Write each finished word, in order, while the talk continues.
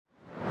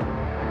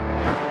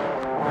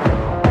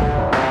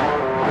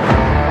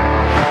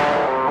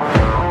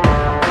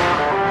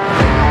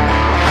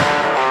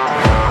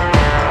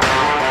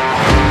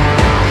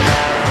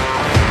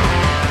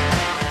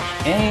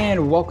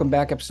welcome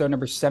back. Episode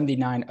number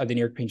 79 of the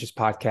New York Rangers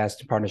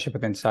podcast in partnership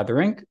with Inside the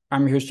Rink.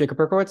 I'm your host, Jacob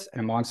Berkowitz, and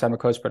I'm alongside my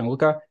coach, Brendan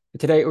Luca.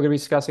 And today, we're going to be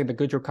discussing the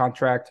Goodrow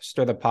contract,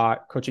 stir the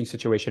pot, coaching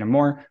situation, and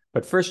more.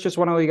 But first, just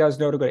want to let you guys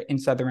know to go to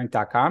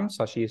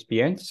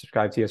InsideTheRink.com/ESPN to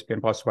subscribe to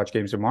ESPN Plus to watch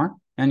games and more.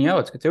 And yeah,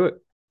 let's get to it.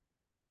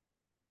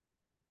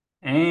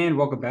 And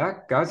welcome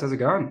back, guys. How's it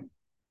going?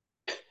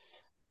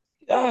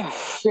 I'm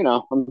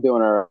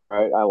doing all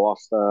right. I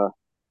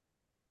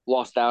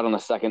lost out on the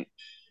second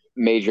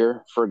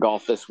major for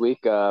golf this week.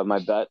 My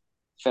bet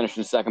finished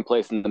in second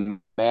place in the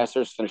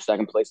Masters, finished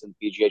second place in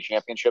the PGA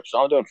Championship, so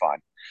I'm doing fine.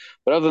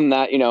 But other than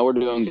that, we're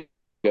doing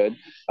good.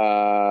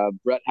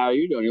 Brett, how are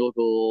you doing? You look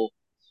a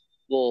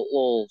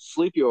little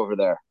sleepy over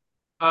there.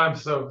 I'm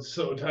so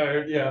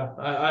tired. Yeah,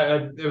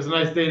 I it was a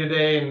nice day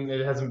today, and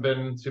it hasn't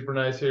been super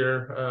nice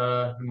here,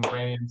 and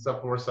rainy and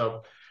stuff for.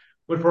 So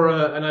went for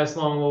a nice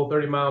long little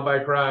 30-mile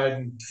bike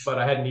ride, but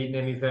I hadn't eaten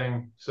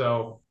anything.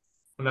 So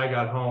when I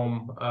got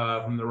home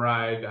from the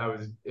ride, I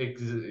was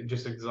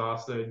just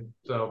exhausted.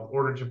 So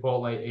ordered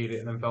Chipotle, ate it,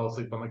 and then fell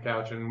asleep on the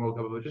couch and woke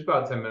up just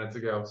about 10 minutes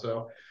ago.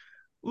 So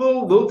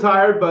little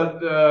tired,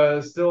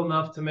 but still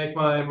enough to make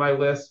my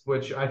list,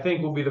 which I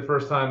think will be the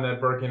first time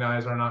that Berkey and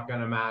I are not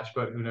going to match.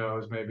 But who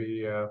knows?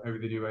 Maybe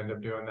they do end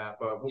up doing that.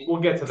 But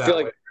we'll get to that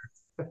later.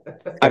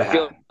 I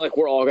feel like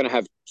we're all going to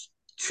have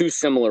two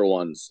similar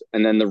ones,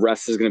 and then the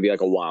rest is going to be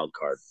like a wild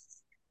card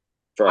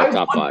for our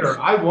top five.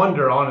 I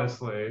wonder,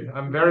 honestly.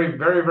 I'm very,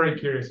 very, very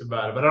curious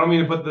about it, but I don't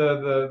mean to put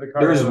the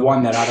card. There's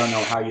one that I don't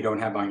know how you don't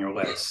have on your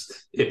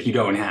list if you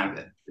don't have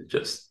it.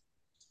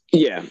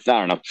 Yeah, I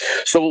don't know.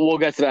 So we'll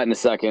get to that in a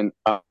second.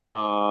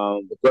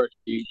 Bert,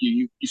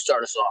 you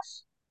start us off.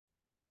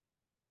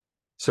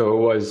 So it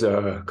was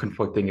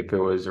conflicting if it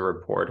was a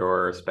report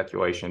or a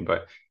speculation,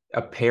 but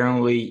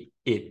apparently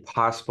it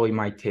possibly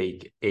might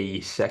take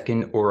a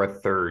second or a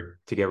third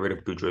to get rid of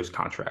Goodrow's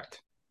contract.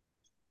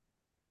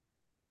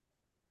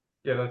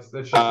 Yeah, that's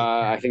just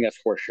I think that's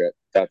horseshit.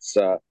 That's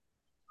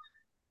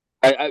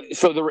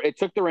it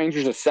took the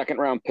Rangers a second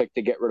round pick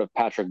to get rid of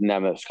Patrick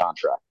Nemeth's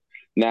contract.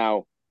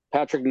 Now,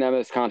 Patrick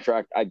Nemeth's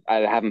contract, I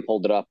haven't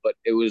pulled it up, but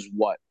it was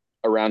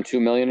around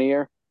 $2 million a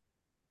year,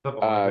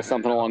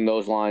 something along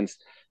those lines.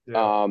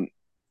 Yeah.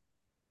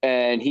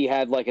 And he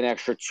had like an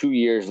extra 2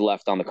 years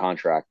left on the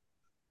contract.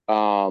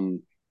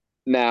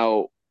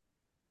 Now,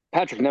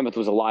 Patrick Nemeth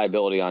was a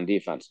liability on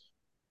defense.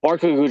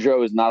 Barclay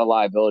Goodrow is not a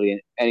liability in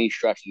any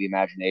stretch of the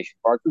imagination.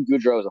 Barclay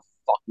Goodrow is a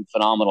fucking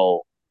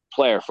phenomenal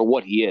player for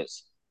what he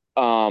is.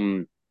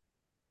 I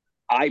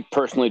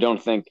personally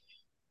don't think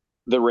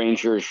the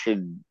Rangers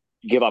should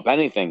give up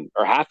anything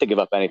or have to give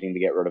up anything to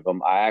get rid of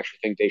him. I actually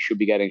think they should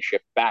be getting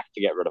shipped back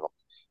to get rid of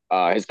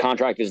him. His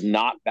contract is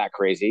not that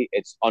crazy.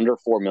 It's under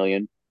 $4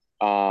 million.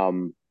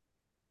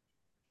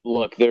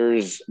 Look,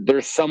 there's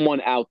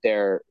someone out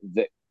there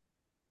that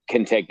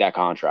can take that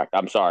contract.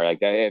 I'm sorry. Like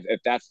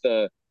if that's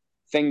the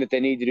thing that they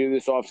need to do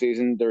this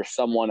offseason, there's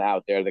someone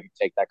out there that can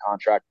take that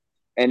contract.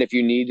 And if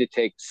you need to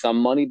take some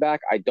money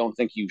back, I don't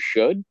think you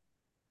should.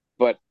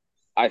 But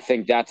I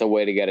think that's a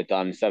way to get it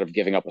done instead of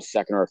giving up a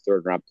second or a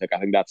third round pick. I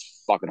think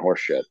that's fucking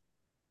horseshit.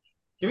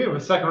 Giving up a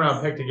second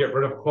round pick to get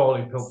rid of a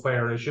quality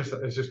player is just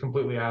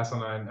completely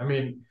asinine. I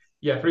mean,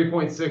 yeah,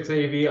 3.6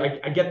 AV.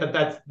 I get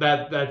that's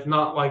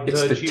not like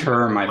it's the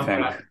term. I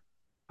think.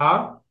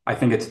 Huh? I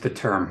think it's the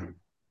term.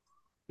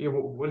 Yeah.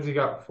 What has he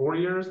got? 4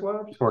 years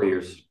left. 4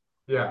 years.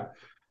 Yeah.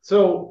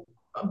 So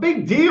a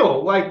big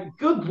deal. Like,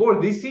 good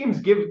Lord, these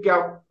teams give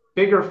out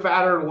bigger,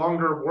 fatter,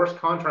 longer, worse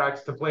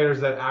contracts to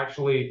players that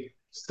actually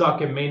suck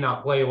and may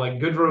not play. Like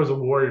Goodrow is a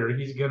warrior.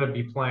 He's going to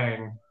be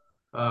playing.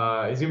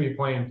 He's going to be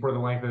playing for the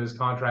length of his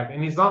contract.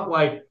 And he's not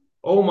like,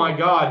 oh, my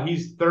God,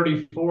 he's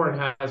 34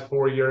 and has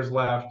 4 years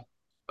left.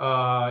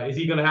 Is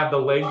he going to have the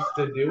legs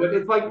to do it?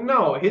 It's like,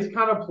 no, his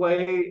kind of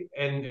play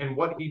and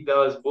what he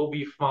does will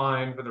be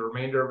fine for the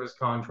remainder of his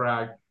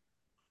contract.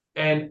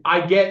 And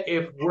I get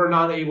if we're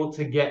not able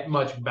to get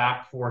much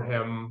back for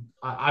him,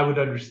 I would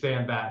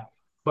understand that.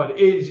 But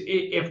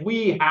if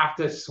we have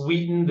to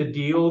sweeten the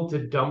deal to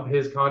dump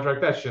his contract,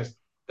 that's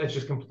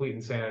just complete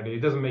insanity. It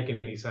doesn't make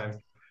any sense.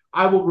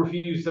 I will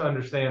refuse to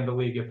understand the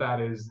league if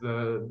that is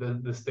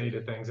the state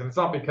of things. And it's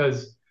not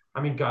because,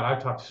 I mean, God,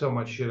 I've talked so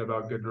much shit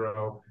about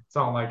Goodrow. It's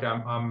not like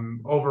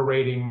I'm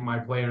overrating my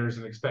players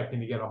and expecting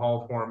to get a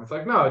haul for him. It's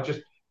like, no,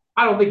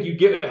 I don't think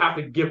you have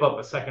to give up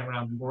a second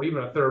round or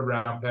even a third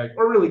round pick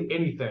or really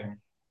anything.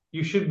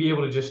 You should be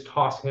able to just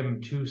toss him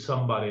to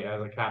somebody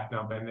as a cap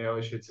dump, and they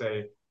always should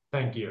say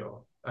thank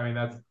you. I mean,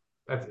 that's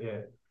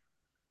it.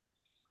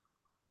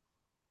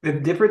 The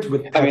difference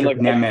with Patrick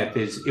Nemeth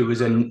is it was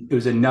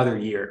another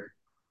year.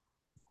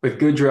 With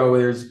Goodrow,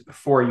 there's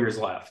 4 years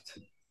left.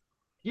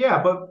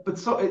 Yeah, but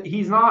so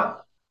he's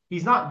not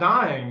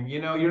dying.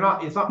 You're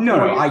not. It's not.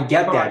 No, I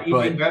get that,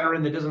 but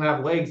veteran that doesn't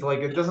have legs. Like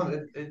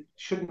it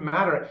shouldn't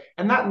matter.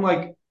 And that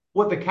like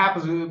what the cap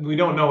is. We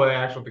don't know what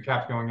the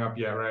cap's going up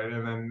yet, right?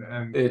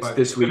 It's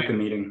this week the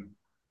meeting.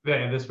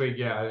 Yeah, this week.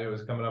 Yeah, it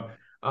was coming up.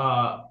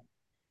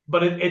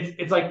 But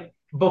it's like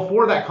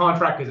before that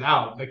contract is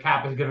out, the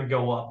cap is going to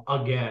go up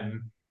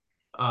again.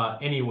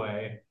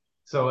 Anyway,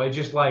 So it's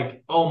just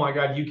like, oh my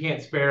God, you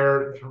can't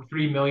spare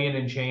 3 million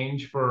and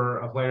change for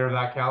a player of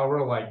that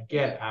caliber. Like,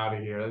 get out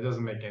of here. That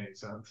doesn't make any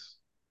sense.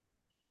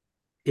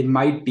 It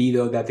might be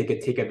though that they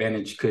could take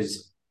advantage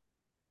because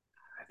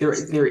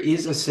there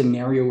is a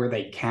scenario where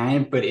they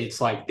can, but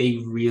it's like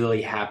they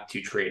really have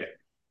to trade it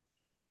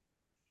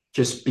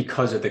just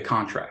because of the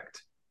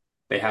contract.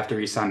 They have to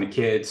re-sign the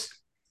kids.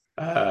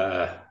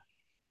 Uh,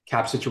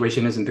 Cap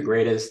situation isn't the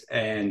greatest,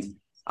 and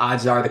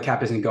odds are the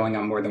cap isn't going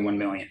on more than 1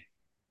 million.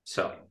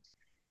 So,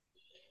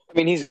 I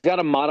mean, he's got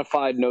a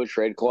modified no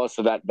trade clause,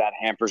 so that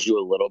hampers you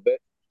a little bit.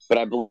 But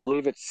I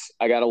believe it's.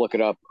 I got to look it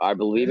up. I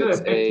believe Is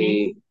it it's a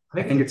a. 15?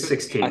 I think it's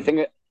 16. I think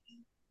it,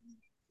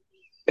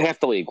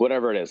 half the league,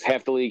 whatever it is,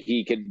 half the league.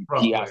 He has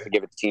Roughly. to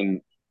give it to team.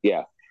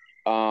 Yeah.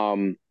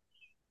 Um.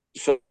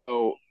 So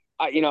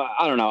I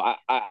don't know.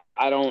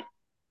 I don't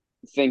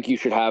think you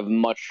should have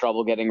much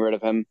trouble getting rid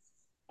of him.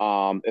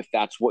 If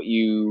that's what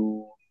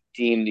you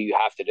deem that you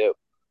have to do.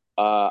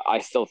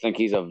 I still think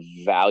he's a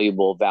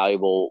valuable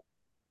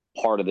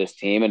part of this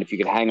team. And if you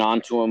could hang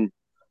on to him,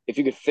 if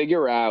you could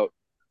figure out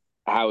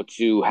how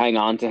to hang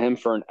on to him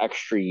for an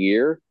extra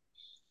year,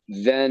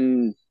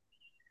 then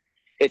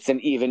it's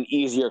an even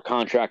easier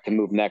contract to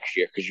move next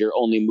year because you're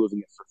only moving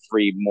it for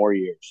 3 more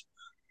years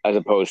as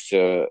opposed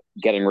to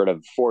getting rid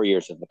of 4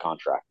 years of the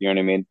contract. You know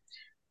what I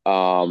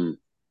mean?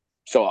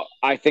 So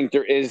I think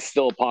there is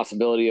still a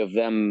possibility of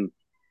them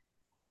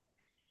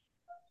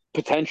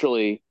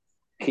potentially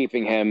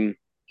keeping him.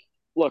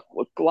 Look,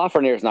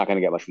 Lafreniere is not going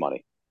to get much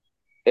money.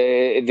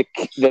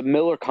 The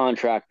Miller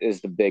contract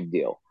is the big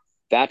deal.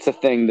 That's a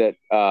thing that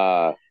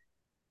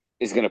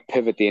is going to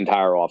pivot the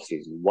entire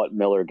offseason, what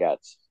Miller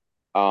gets.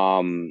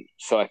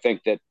 So I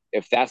think that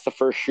if that's the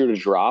first shoe to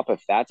drop,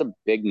 if that's a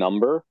big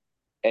number,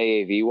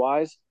 AAV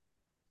wise,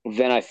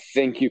 then I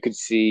think you could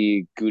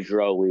see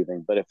Goudreau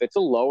leaving. But if it's a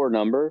lower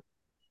number,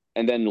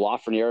 and then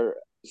Lafreniere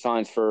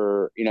signs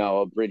for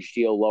a bridge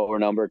deal, lower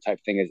number type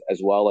thing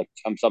as well, like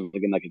something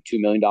in like a $2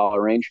 million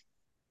range.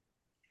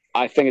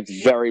 I think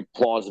it's very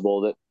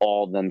plausible that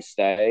all of them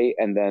stay,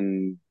 and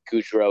then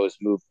Goudreau is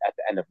moved at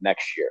the end of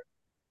next year.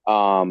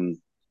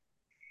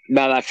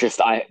 Now that's just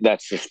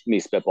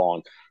me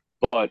spitballing,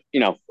 but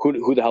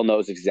who the hell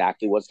knows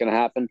exactly what's going to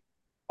happen?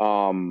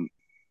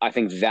 I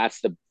think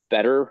that's the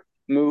better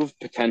move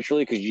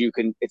potentially because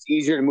it's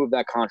easier to move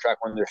that contract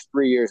when there's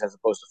 3 years as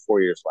opposed to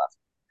 4 years left.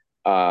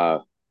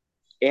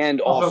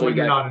 And Also, also when you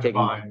you're got not in a to take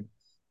bind.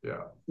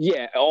 Yeah.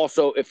 yeah.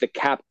 Also, if the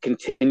cap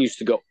continues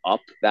to go up,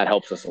 that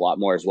helps us a lot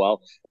more as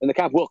well. And the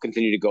cap will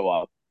continue to go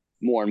up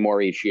more and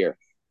more each year.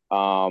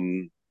 So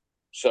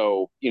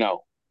to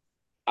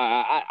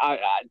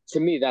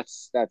me,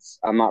 that's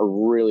I'm not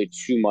really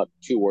too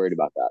worried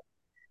about that.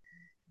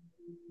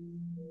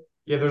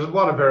 Yeah, there's a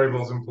lot of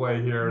variables in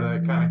play here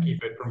that kind of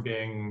keep it from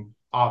being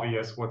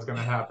obvious what's going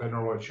to happen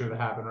or what should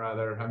happen,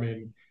 rather. I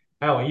mean,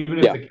 hell, even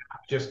if Yeah, the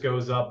cap just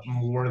goes up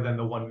more than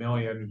the 1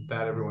 million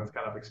that everyone's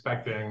kind of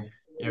expecting,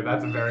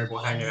 that's a variable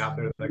hanging out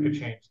there that could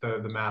change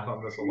the math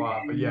on this a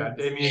lot. But yeah,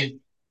 I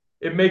mean,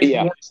 it makes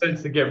yeah, more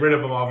sense to get rid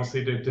of them,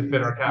 obviously, to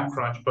fit our cap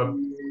crunch. But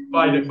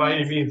by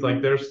any means, like,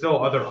 there's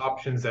still other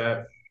options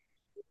that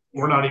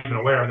we're not even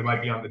aware of that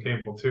might be on the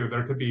table, too.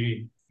 There could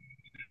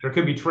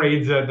be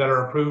trades that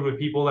are approved with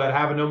people that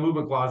have a no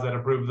movement clause that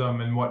approve them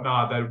and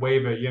whatnot that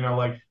waive it.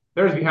 Like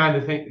there's behind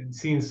the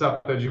scenes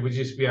stuff that you would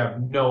just have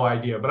no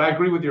idea. But I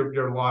agree with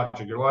your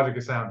logic. Your logic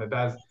is sound.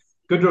 That's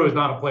Goodrow is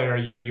not a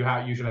player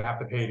you should have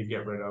to pay to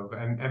get rid of.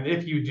 And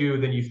if you do,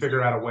 then you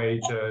figure out a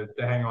way to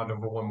hang on to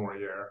him for one more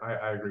year.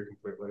 I agree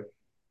completely.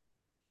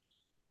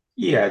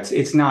 yeah,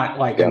 it's not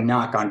like a yeah,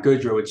 knock on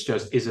Goodrow. It's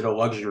just, is it a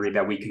luxury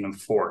that we can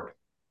afford?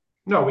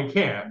 No, we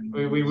can't.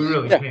 We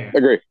really yeah. can't.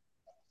 Agree.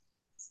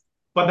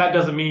 But that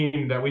doesn't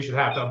mean that we should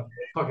have to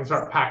fucking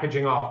start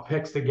packaging off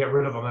picks to get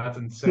rid of them. That's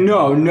insane.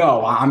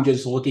 No. I'm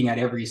just looking at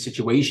every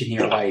situation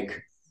here.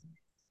 Like,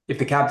 if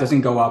the cap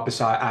doesn't go up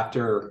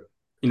after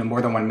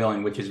more than 1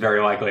 million, which is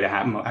very likely to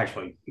happen,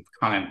 actually,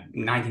 kind of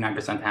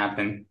 99%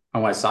 happen,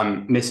 unless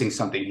I'm missing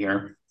something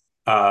here.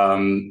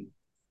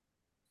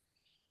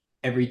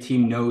 Every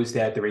team knows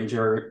that the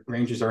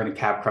Rangers are in a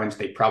cap crunch.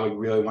 They probably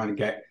really want to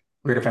get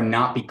rid of him,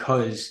 not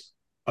because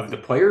of the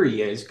player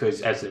he is,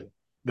 because as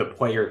the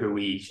player who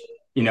he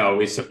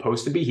is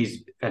supposed to be,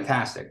 he's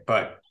fantastic,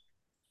 but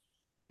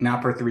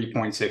not for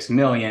 3.6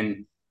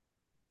 million,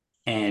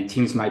 and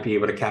teams might be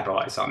able to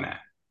capitalize on that.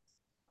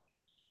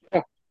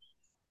 Yeah.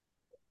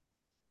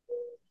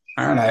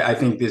 All right, I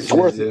think this It's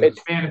worth is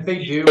it's Man, if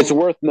they do, it's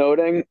worth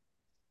noting.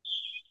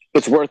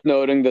 It's worth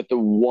noting that the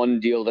one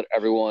deal that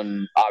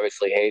everyone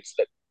obviously hates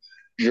that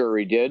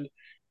Jury did,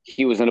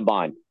 he was in a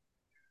bind,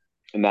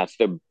 and that's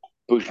the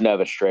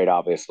Buchnevich trade,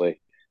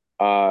 obviously.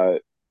 Uh,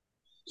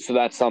 so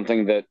that's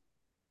something that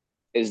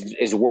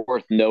is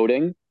worth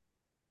noting.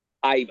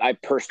 I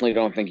personally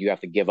don't think you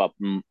have to give up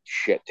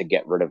shit to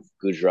get rid of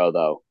Goudreau,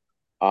 though.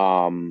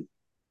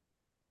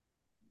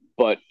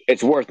 But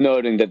it's worth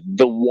noting that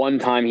the one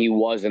time he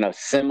was in a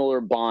similar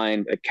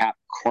bind, a cap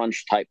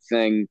crunch type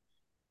thing,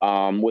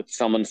 with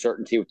some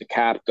uncertainty with the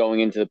cap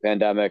going into the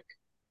pandemic,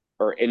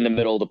 or in the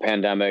middle of the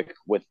pandemic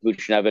with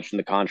Vucinovic and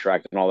the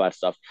contract and all that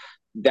stuff.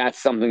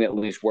 That's something at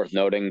least worth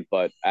noting.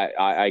 But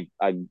I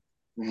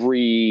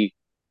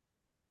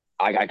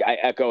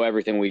echo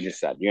everything we just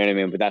said. You know what I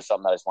mean? But that's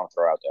something I just want to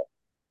throw out there.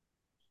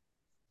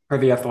 For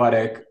The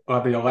Athletic,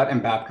 Laviolette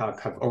and Babcock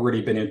have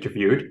already been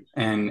interviewed.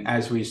 And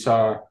as we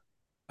saw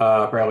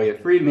for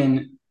Elliot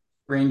Friedman,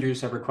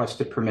 Rangers have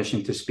requested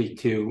permission to speak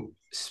to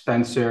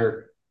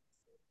Spencer.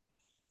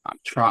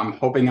 I'm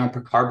hoping I'm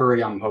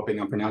Carberry. I'm hoping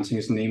I'm pronouncing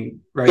his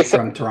name right,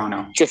 from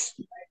Toronto.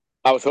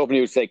 I was hoping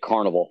you would say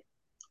Carnival.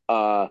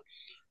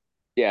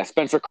 Yeah,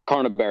 Spencer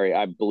Carnaberry,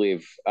 I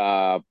believe.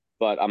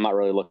 But I'm not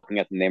really looking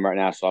at the name right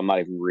now, so I'm not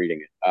even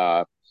reading it.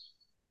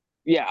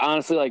 Yeah,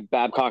 honestly, like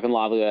Babcock and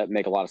Laviolette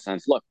make a lot of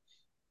sense. Look,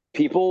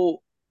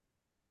 people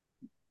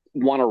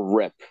want to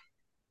rip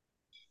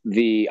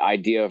the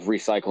idea of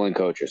recycling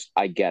coaches.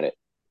 I get it.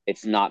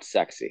 It's not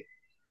sexy.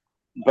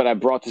 But I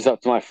brought this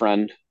up to my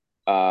friend,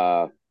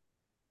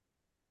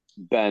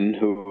 Ben,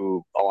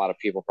 who a lot of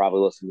people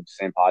probably listen to the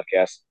same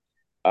podcast.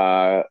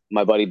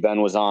 My buddy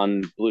Ben was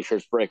on Blue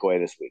Shirts Breakaway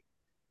this week.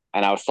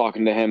 And I was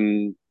talking to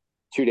him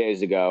 2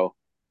 days ago,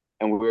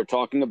 and we were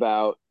talking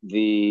about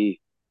the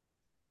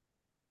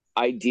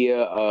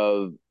idea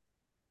of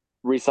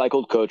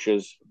recycled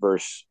coaches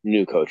versus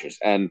new coaches.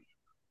 And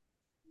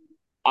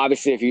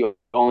obviously, if you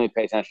only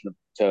pay attention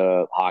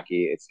to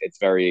hockey, it's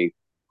very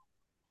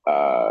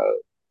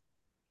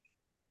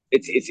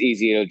it's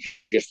easy to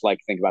just like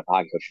think about the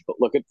hockey coaches. But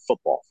look at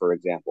football, for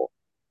example.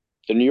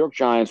 The New York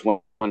Giants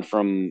went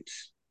from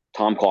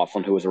Tom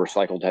Coughlin, who was a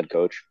recycled head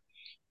coach,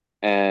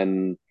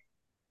 and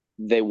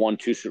they won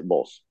 2 Super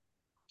Bowls.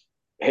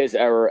 His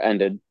era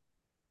ended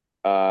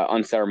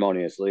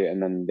unceremoniously,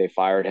 and then they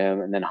fired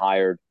him and then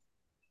hired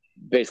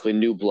basically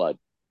new blood.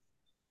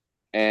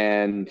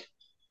 And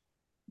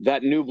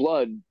that new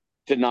blood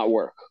did not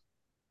work.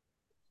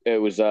 It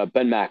was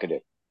Ben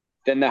McAdoo.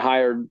 Then they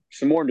hired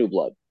some more new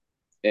blood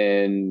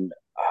in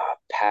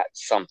Pat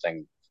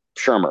something,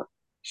 Shermer.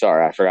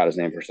 Sorry, I forgot his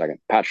name for a second.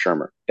 Pat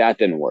Shermer. That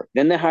didn't work.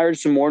 Then they hired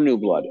some more new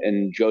blood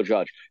and Joe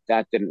Judge.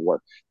 That didn't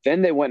work.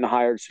 Then they went and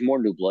hired some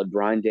more new blood,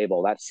 Brian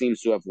Daboll. That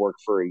seems to have worked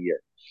for a year.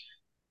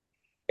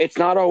 It's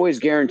not always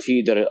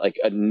guaranteed that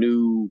a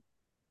new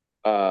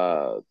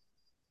head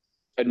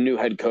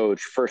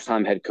coach, first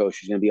time head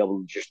coach, is going to be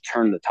able to just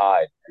turn the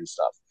tide and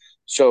stuff.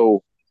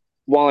 So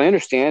while I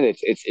understand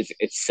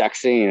it's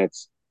sexy and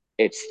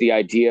it's the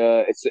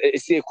idea,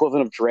 it's the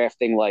equivalent of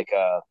drafting like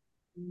a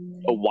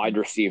wide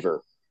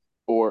receiver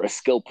or a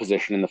skill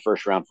position in the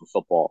first round for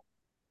football.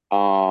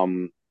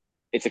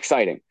 It's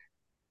exciting,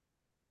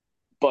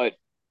 but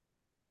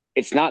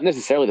it's not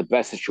necessarily the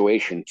best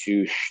situation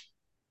to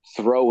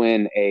throw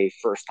in a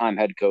first time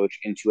head coach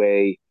into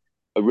a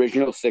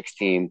original 6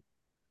 team,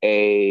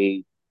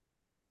 a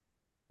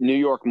New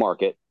York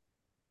market,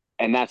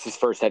 and that's his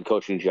first head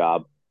coaching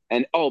job.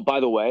 And oh,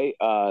 by the way,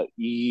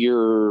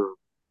 you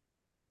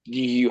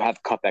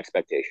have cup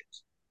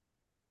expectations.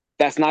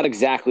 That's not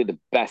exactly the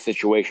best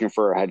situation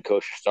for a head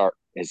coach to start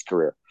his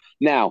career.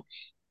 Now,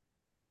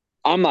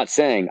 I'm not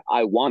saying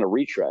I want a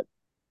retread,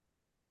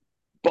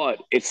 but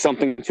it's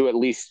something to at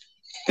least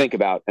think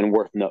about and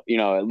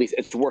at least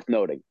it's worth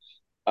noting.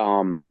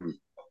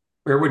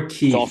 Where would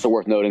Keith? It's also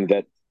worth noting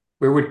that.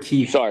 Where would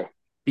Keith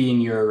be in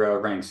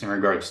your ranks in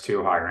regards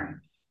to hiring?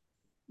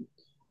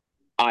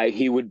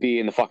 He would be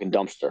in the fucking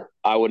dumpster.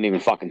 I wouldn't even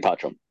fucking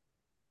touch him.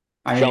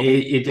 I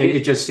mean,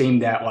 it just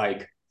seemed that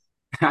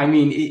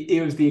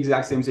it was the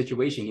exact same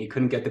situation. He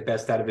couldn't get the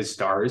best out of his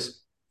stars.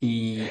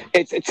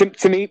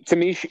 To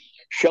me,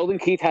 Sheldon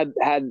Keith had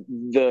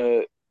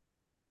the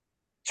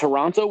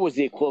Toronto was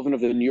the equivalent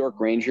of the New York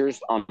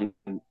Rangers on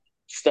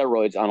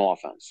steroids on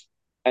offense,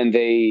 and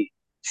they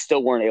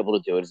still weren't able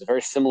to do it. It's a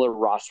very similar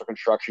roster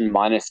construction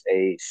minus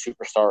a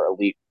superstar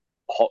elite,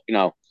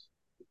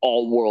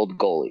 all-world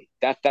goalie.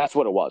 That's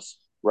what it was,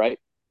 right?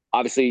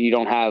 Obviously, you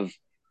don't have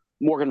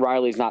Morgan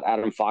Riley is not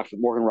Adam Fox,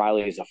 but Morgan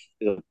Riley is a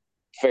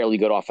fairly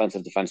good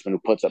offensive defenseman who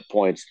puts up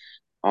points.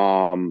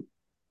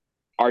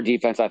 Our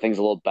defense, I think, is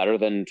a little better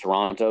than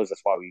Toronto's.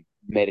 That's why we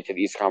made it to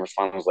the East Conference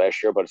Finals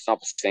last year, but it's not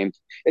the same.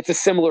 It's a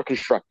similar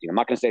construction. I'm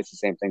not going to say it's the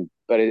same thing,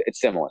 but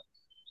it's similar.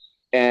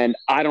 And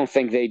I don't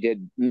think they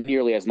did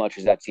nearly as much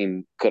as that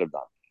team could have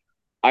done.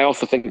 I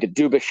also think that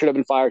Dubas should have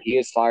been fired. He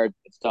is fired.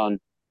 It's done.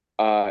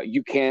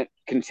 You can't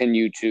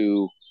continue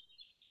to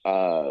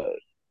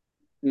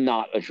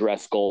not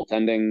address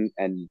goaltending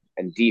and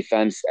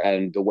defense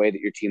and the way that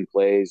your team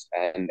plays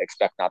and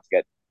expect not to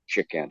get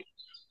shit canned.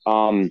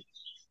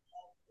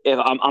 If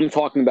I'm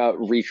talking about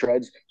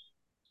retreads,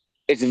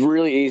 it's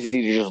really easy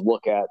to just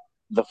look at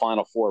the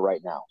Final Four right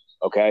now.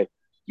 Okay,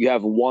 you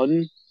have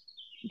one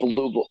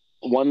new,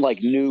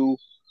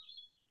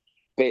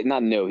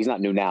 not new. He's not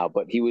new now,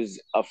 but he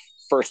was a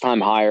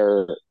first-time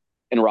hire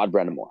in Rod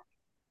Brind'Amour.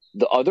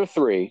 The other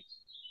 3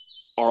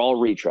 are all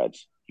retreads.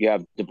 You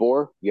have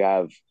DeBoer, you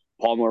have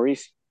Paul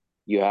Maurice,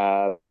 you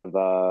have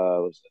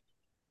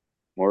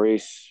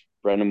Maurice,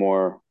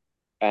 Brind'Amour,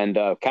 and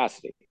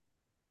Cassidy.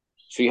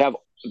 So you have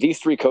these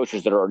 3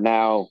 coaches that are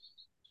now,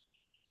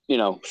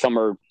 some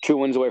are 2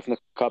 wins away from the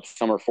Cup,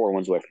 some are 4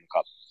 wins away from the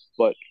Cup.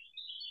 But,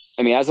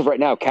 I mean, as of right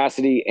now,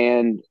 Cassidy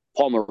and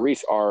Paul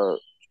Maurice are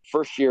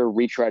first-year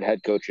retread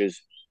head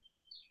coaches.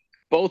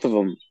 Both of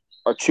them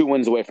are 2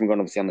 wins away from going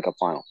to the Stanley Cup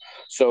final.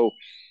 So,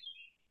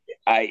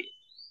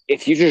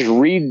 if you just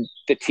read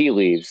the tea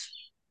leaves,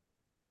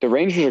 the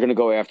Rangers are going to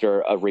go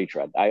after a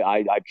retread.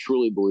 I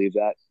truly believe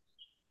that.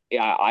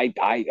 Yeah,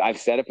 I've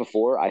said it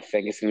before. I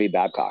think it's going to be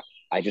Babcock.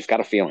 I just got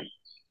a feeling.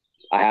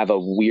 I have a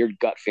weird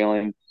gut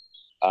feeling.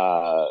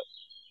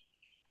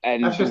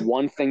 And That's just the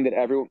one thing that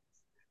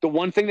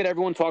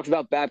everyone talks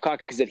about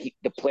Babcock is that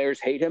the players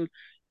hate him.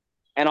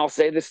 And I'll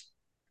say this: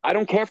 I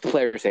don't care if the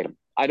players hate him.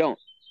 I don't.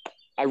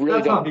 I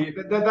really don't.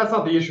 That's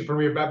not the issue for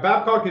me.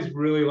 Babcock is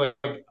really like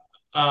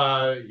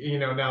now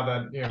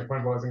that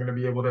Quenville isn't going to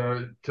be able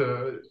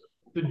to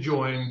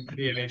join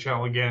the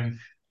NHL again.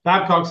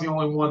 Babcock's the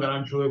only one that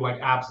I'm truly like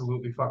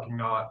absolutely fucking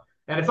not.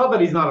 And it's not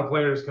that he's not a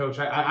players coach.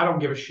 I don't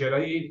give a shit.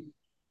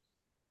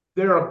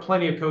 There are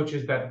plenty of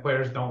coaches that the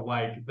players don't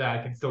like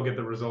that can still get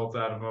the results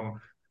out of them.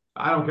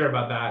 I don't care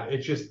about that.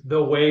 It's just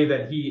the way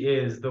that he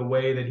is,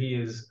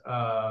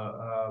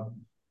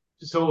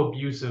 so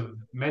abusive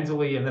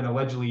mentally and then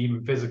allegedly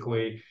even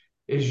physically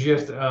is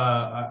just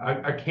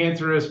a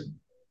cancerous,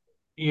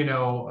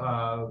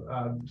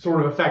 sort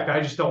of effect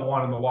I just don't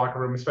want in the locker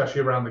room,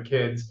 especially around the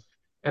kids.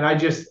 And I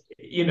just,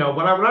 when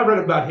I read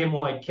about him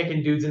like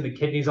kicking dudes in the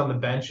kidneys on the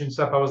bench and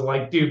stuff, I was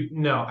like, dude,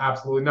 no,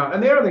 absolutely not.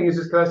 And the other thing is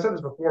just because I said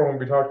this before when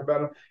we talked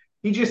about him,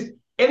 he just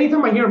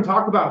anytime I hear him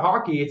talk about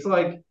hockey, it's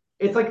like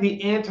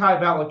the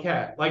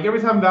anti-Laviolette. Like every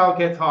time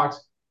Laviolette talks,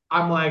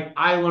 I'm like,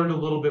 I learned a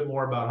little bit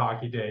more about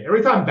hockey day.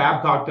 Every time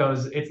Babcock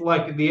does, it's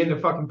like the end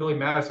of fucking Billy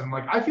Madison. I'm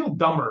like, I feel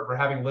dumber for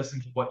having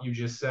listened to what you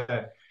just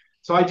said.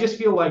 So I just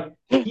feel like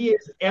he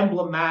is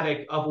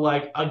emblematic of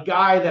like a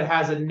guy that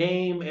has a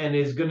name and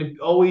is going to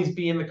always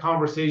be in the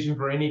conversation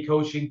for any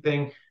coaching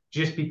thing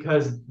just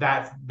because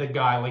that's the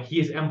guy. Like he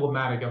is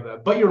emblematic of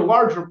that. But your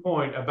larger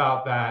point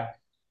about that,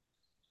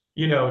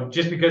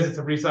 just because it's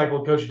a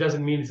recycled coach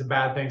doesn't mean it's a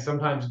bad thing.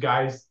 Sometimes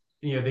guys,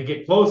 they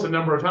get close a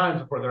number of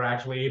times before they're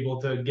actually able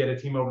to get a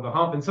team over the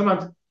hump. And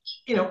sometimes,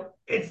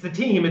 it's the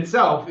team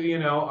itself.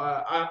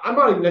 I'm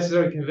not even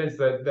necessarily convinced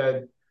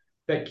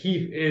that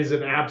Keith is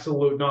an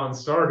absolute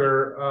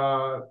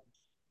non-starter.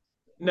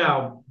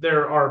 Now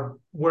there are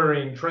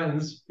worrying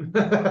trends,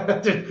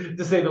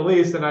 to say the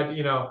least, and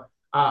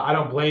I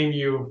don't blame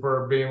you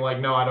for being like,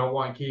 no, I don't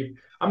want Keith.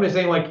 I'm just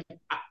saying, like,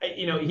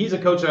 he's a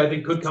coach that I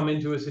think could come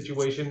into a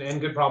situation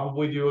and could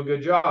probably do a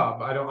good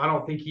job. I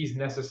don't think he's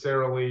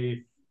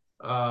necessarily,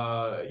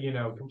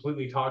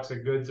 completely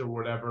toxic goods or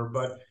whatever,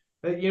 but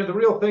the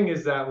real thing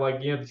is that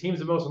like the team's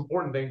the most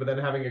important thing, but then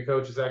having a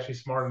coach is actually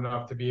smart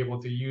enough to be able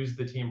to use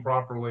the team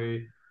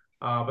properly.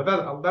 But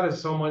that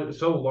is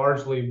so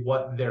largely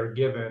what they're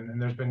given,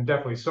 and there's been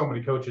definitely so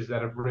many coaches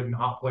that have ridden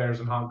hot players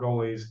and hot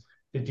goalies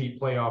to deep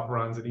playoff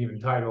runs and even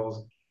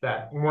titles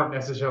that weren't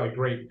necessarily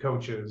great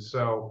coaches.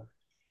 So,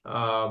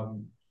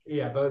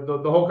 yeah,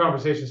 the whole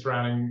conversation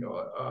surrounding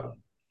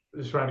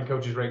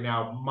coaches right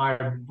now, my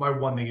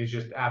one thing is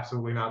just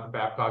absolutely not the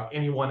Babcock.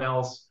 Anyone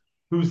else,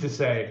 who's to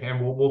say? And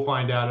we'll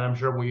find out. And I'm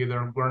sure we'll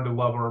either learn to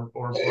love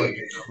or hate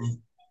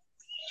them.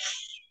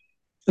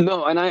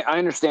 No, and I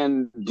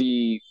understand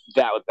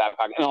that with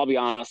Babcock, and I'll be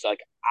honest, like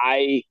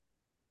I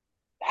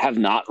have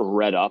not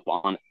read up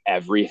on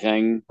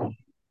everything,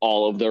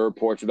 all of the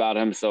reports about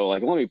him. So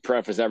like, let me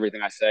preface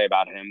everything I say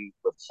about him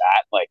with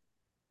that. Like,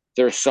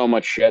 there's so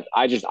much shit.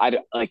 I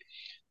like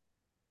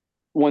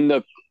when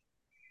the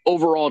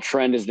overall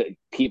trend is that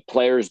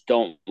players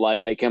don't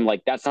like him.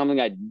 Like that's something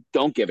I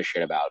don't give a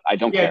shit about. I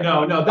don't care.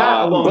 No,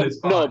 that alone is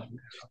fine. No,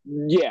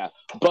 yeah,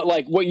 but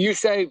like what you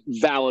say,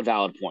 valid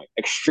point,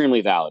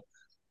 extremely valid.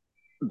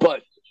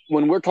 But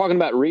when we're talking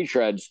about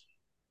retreads,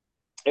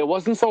 it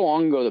wasn't so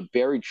long ago that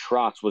Barry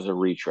Trotz was a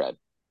retread.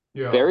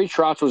 Yeah. Barry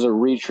Trotz was a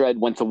retread,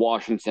 went to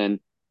Washington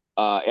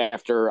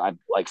after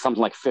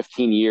something like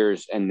 15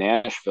 years in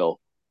Nashville,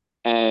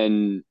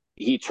 and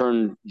he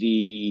turned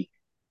the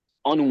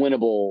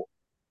unwinnable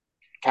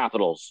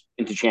Capitals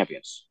into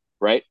champions,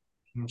 right?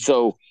 Mm-hmm.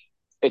 So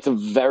it's a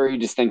very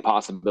distinct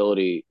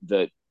possibility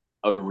that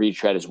a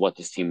retread is what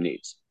this team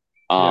needs.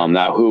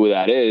 Now, who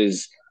that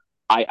is,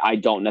 I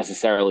don't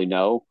necessarily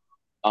know.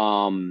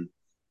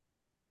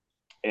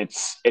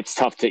 It's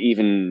tough to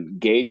even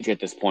gauge at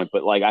this point,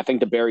 but like I think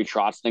the Barry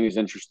Trotz thing is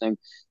interesting.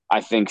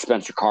 I think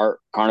Spencer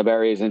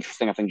Carnaberry is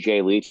interesting. I think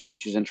Jay Leach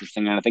is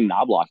interesting, and I think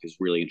Knobloch is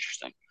really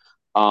interesting.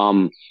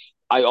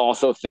 I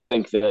also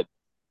think that,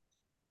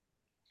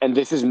 and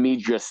this is me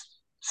just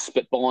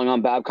spitballing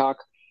on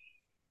Babcock,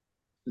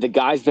 the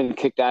guy's been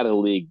kicked out of the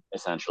league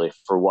essentially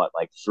for what,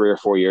 like 3 or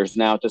 4 years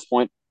now at this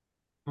point,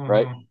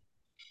 right?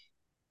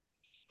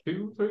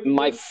 2, 3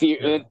 My years?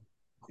 theory,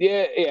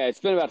 yeah, it's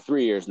been about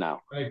 3 years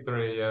now. Like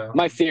 3, yeah.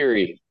 My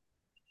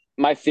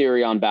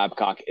theory on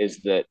Babcock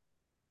is that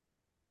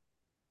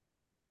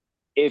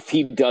if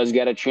he does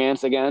get a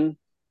chance again,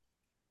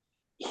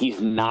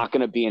 he's not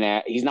going to be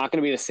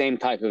the same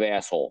type of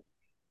asshole.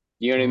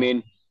 You know what I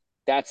mean?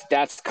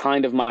 That's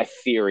kind of my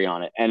theory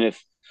on it. And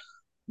if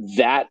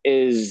that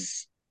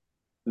is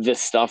the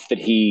stuff that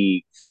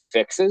he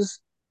fixes.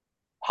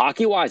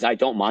 Hockey wise, I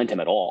don't mind him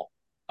at all.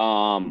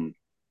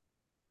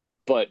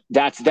 But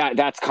that's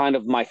kind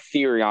of my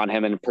theory on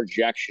him and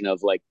projection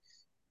of like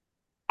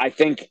I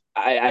think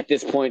at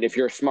this point, if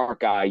you're a smart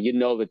guy, you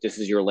know that this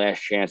is your last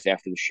chance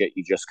after the shit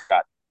you just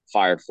got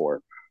fired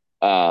for.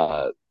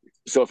 Uh,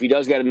 so if he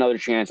does get another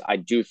chance, I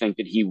do think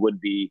that he would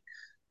be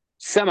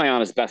semi on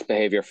his best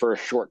behavior for a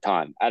short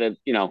time.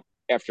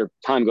 After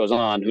time goes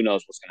on, who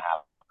knows what's going to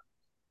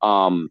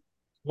happen.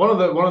 One of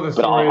the But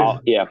stories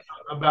yeah,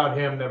 about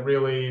him that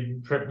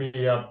really tripped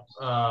me up,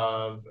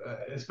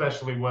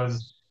 especially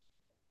was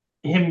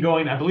him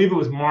going. I believe it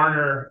was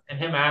Marner and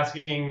him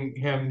asking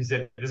him. He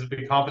said, "This will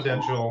be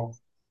confidential.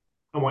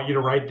 I want you to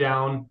write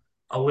down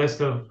a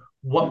list of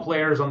what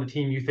players on the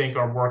team you think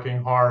are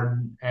working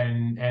hard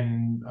and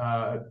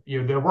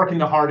they're working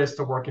the hardest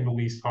to working the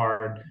least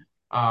hard."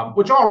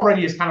 Which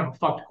already is kind of a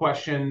fucked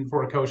question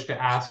for a coach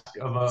to ask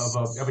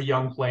of a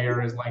young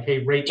player is like,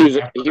 hey, rate he the was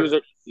a,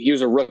 effort. he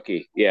was a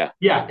rookie. Yeah.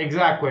 Yeah,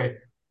 exactly.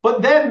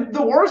 But then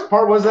the worst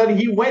part was that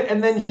he went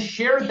and then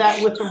shared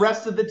that with the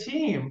rest of the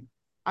team.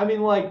 I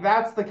mean, like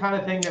that's the kind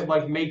of thing that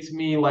like makes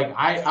me like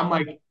I'm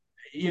like,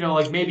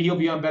 like maybe he'll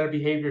be on better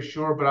behavior,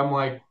 sure, but I'm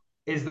like,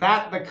 is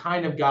that the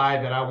kind of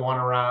guy that I want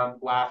around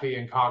Laffy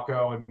and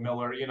Kako and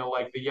Miller?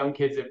 Like the young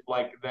kids that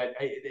like that.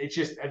 It's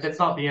just that's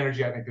not the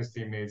energy I think this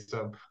team needs.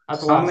 So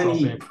that's the last I'll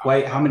say.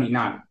 How many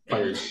not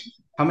players?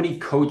 How many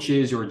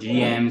coaches or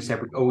GMs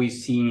have we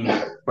always seen,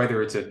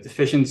 whether it's a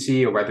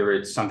deficiency or whether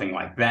it's something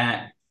like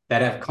that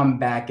have come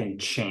back and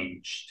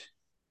changed?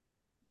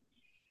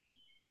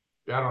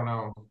 I don't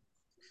know.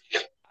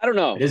 I don't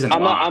know. It isn't a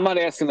lot. I'm not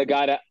asking the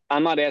guy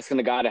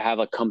to have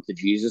a come to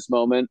Jesus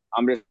moment.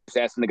 I'm just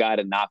asking the guy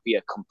to not be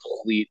a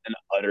complete and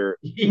utter.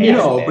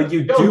 No, but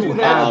you do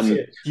have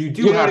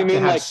to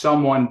have like,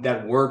 someone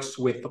that works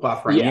with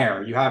Lafreniere.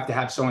 Yeah. You have to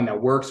have someone that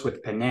works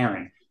with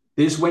Panarin.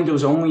 This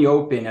window's only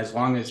open as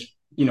long as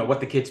what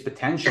the kid's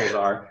potentials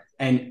are.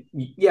 And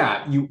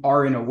yeah, you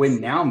are in a win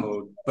now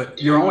mode,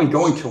 but you're only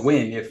going to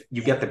win if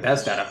you get the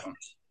best out of them.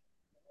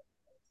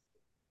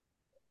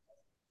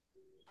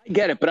 I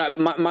get it, but I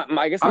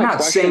guess I'm my not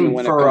question saying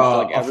when for it comes to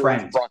like a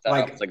friend brought that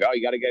up, it's like, oh,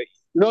 you got to get it.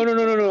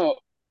 No.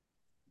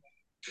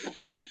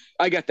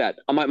 I get that.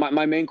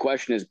 My main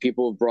question is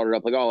people have brought it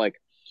up like, oh, like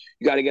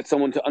you got to get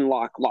someone to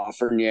unlock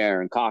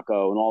Lafreniere and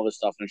Kako and all this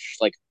stuff, and it's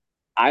just like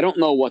I don't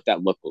know what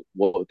that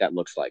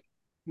looks like.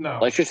 No,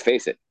 let's just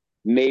face it.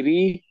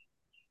 Maybe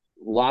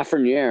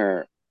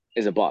Lafreniere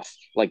is a bust.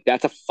 Like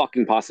that's a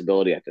fucking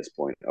possibility at this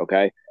point.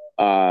 Okay,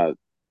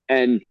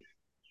 and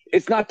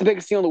it's not the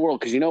biggest deal in the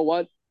world because you know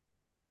what?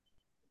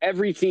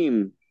 Every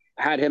team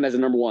had him as a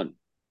number one.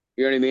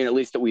 You know what I mean? At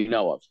least that we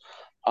know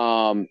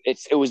of.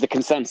 It was the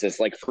consensus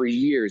like for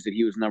years that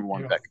he was number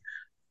one pick.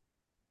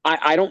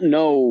 I don't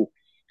know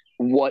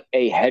what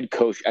a head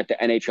coach at the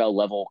NHL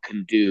level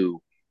can do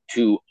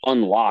to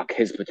unlock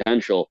his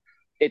potential.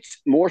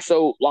 It's more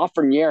so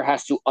Lafreniere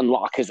has to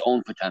unlock his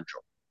own potential.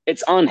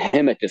 It's on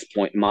him at this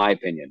point, in my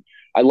opinion.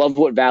 I love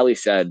what Valley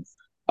said,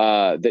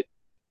 that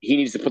he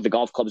needs to put the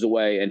golf clubs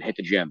away and hit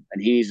the gym,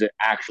 and he needs to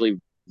actually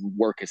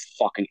work his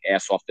fucking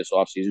ass off this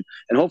offseason,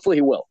 and hopefully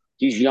he will.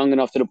 He's young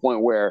enough to the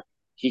point where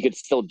he could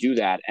still do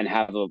that and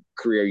have a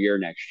career year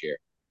next year.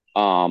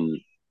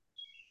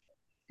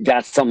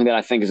 That's something that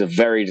I think is a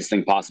very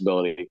distinct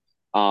possibility.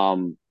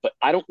 But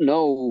I don't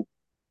know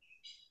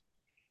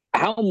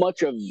how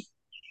much of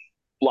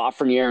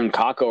Lafreniere and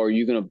Kako are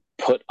you going to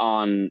put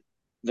on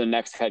the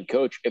next head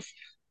coach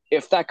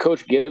if that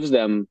coach gives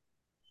them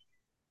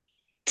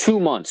 2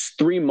 months,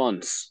 3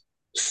 months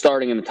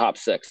starting in the top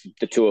six,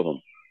 the two of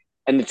them,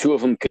 and the two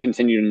of them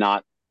continue to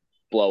not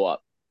blow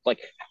up. Like,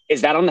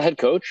 is that on the head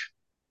coach?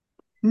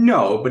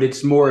 No, but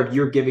it's more of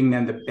you're giving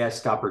them the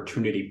best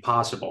opportunity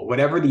possible.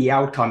 Whatever the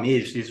outcome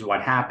is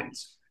what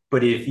happens.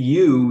 But if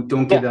you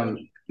don't give them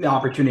the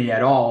opportunity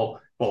at all,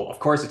 well, of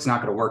course it's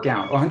not going to work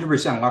out. 100%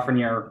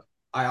 Lafreniere,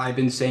 I've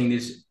been saying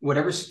this,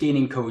 whatever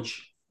skating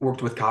coach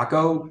worked with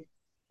Kako,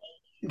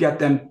 get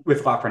them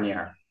with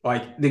Lafreniere.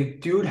 Like the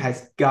dude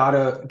has got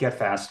to get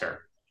faster.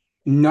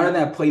 None of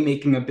that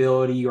playmaking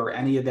ability or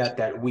any of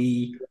that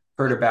we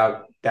heard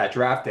about that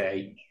draft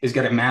day is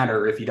going to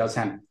matter if he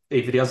doesn't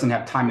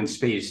have time and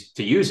space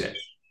to use it.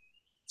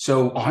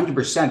 So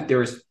 100%,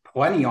 there's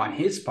plenty on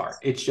his part.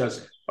 It's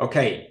just,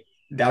 okay,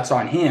 that's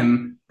on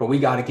him, but we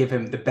got to give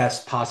him the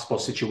best possible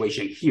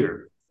situation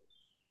here.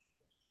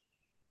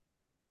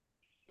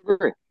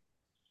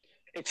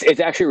 It's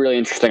actually really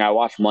interesting. I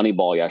watched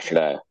Moneyball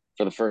yesterday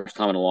for the first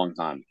time in a long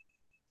time.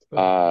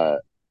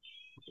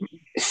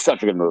 It's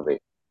such a good movie.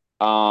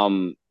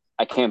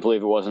 I can't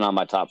believe it wasn't on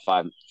my top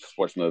 5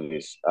 sports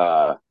movies.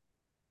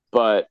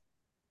 But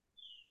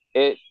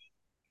it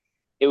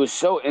was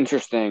so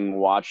interesting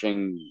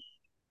watching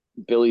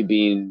Billy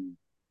Beane,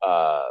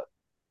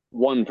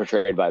 one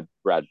portrayed by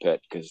Brad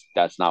Pitt, because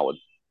that's not what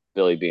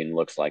Billy Beane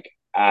looks like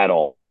at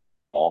all.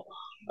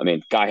 I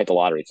mean, guy hit the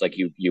lottery. It's like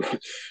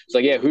it's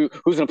like, yeah, who's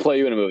gonna play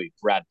you in a movie?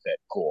 Brad Pitt.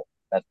 Cool.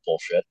 That's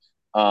bullshit.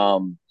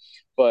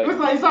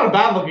 But he's not a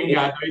bad looking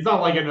guy. Though. He's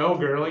not like an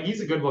ogre. Like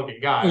he's a good looking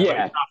guy, but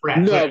yeah, he's not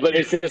Brad no, Pitt. but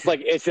it's just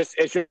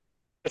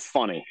it's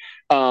funny.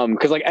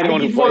 Because like I think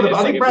anyone who he's more played, the. I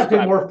it's like think if it's Brad Pitt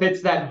Brad. more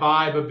fits that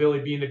vibe of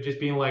Billy Bean of just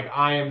being like,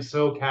 I am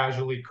so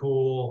casually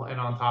cool and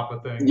on top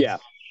of things. Yeah,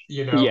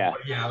 You know, yeah.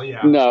 but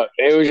yeah. No,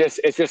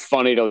 it's just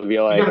funny to be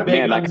You got like, a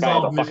big man,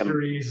 unsolved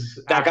mysteries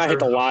that guy hit actor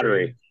the upgrade.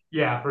 lottery.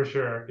 Yeah, for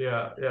sure.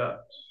 Yeah.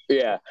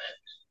 Yeah,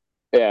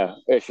 yeah.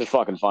 It's just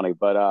fucking funny.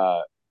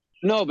 But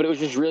no, but it was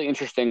just really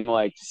interesting,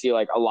 like to see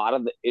like a lot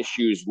of the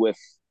issues with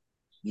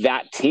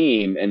that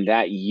team and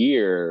that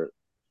year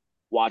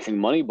watching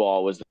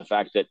Moneyball was the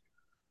fact that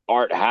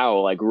Art Howe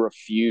like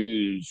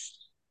refused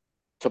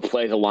to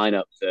play the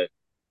lineup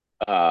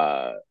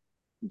that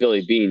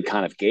Billy Bean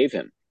kind of gave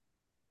him.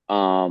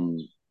 Um,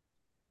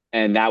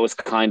 and that was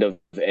kind of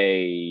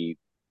it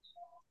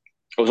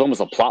was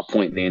almost a plot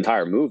point in the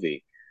entire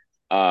movie.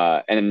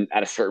 And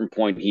at a certain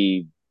point,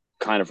 he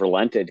kind of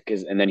relented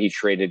and then he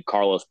traded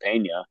Carlos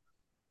Pena,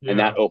 and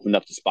Yeah. that opened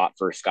up the spot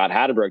for Scott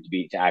Hatteberg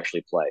to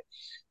actually play.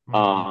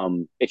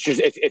 It's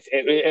just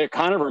it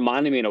kind of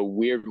reminded me in a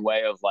weird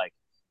way of like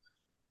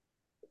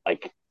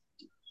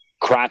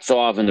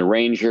Kravtsov and the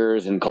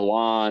Rangers and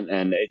Kalan,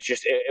 and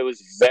it was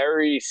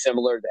very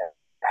similar. That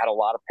had a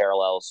lot of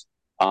parallels,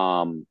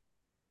 and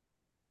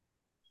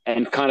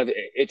kind of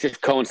it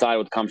just coincided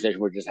with the conversation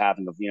we're just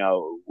having of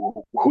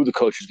who the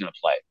coach is going to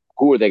play,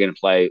 who are they going to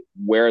play,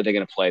 where are they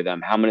going to play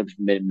them, how many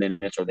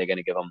minutes are they going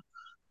to give them,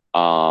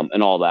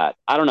 and all that.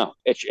 I don't know.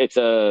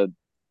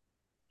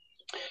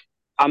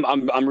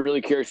 I'm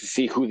really curious to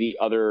see who the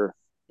other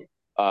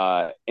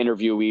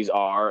interviewees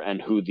are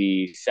and who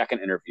gets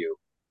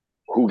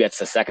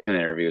the second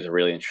interview is a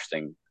really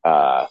interesting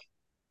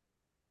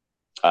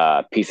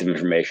piece of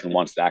information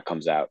once that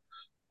comes out.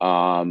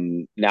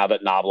 Now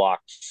that Knobloch's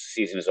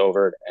season is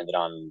over, it ended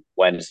on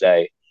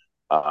Wednesday.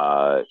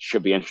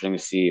 Should be interesting to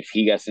see if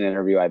he gets an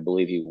interview. I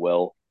believe he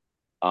will.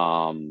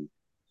 And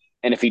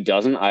if he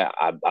doesn't,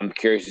 I'm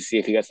curious to see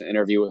if he gets an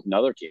interview with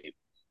another team.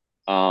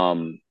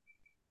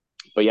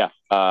 But yeah,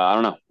 I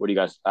don't know. What do you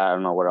guys? I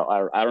don't know what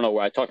else. I don't know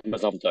where I talked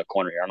myself into a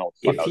corner here. I don't know what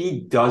the fuck If he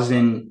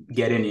doesn't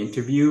get an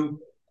interview,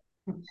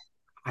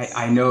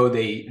 I know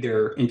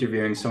they're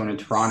interviewing someone in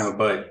Toronto,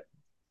 but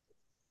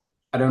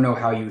I don't know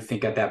how you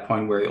think at that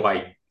point where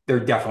like they're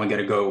definitely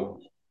going to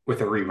go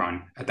with a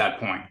rerun at that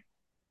point.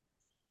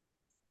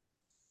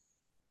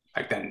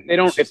 Like then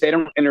if they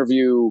don't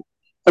interview.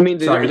 I mean,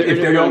 sorry, they're if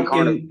they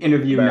don't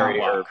interview Barry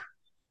Knobloch.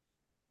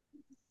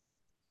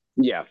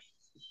 Yeah.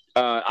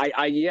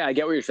 I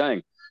get what you're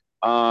saying.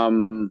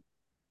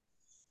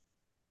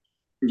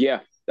 Yeah,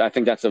 I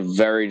think that's a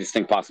very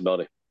distinct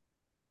possibility.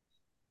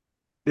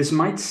 This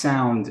might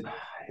sound,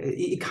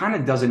 it kind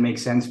of doesn't make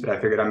sense, but I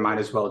figured I might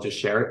as well just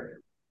share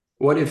it.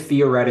 What if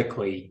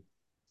theoretically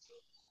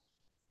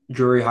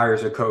Drury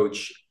hires a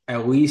coach?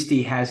 At least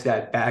he has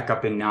that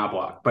backup in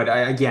Knobloch. But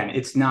again,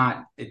 it's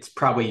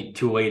probably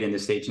too late in the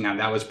stage now.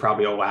 That was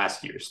probably a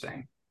last year's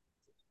thing.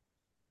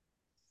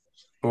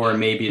 Or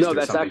maybe no,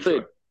 that's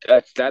actually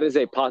that is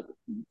a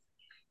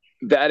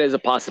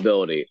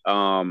possibility.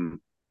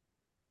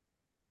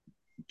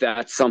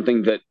 That's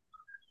something that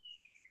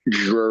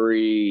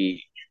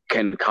Drury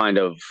can kind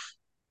of.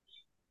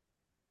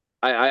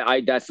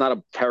 I that's not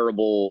a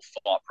terrible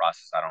thought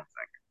process. I don't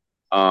think.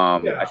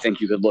 Yeah. I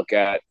think you could look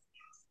at.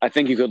 I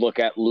think you could look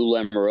at Lou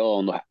Lamoriello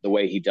and the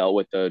way he dealt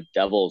with the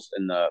Devils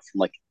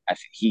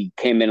he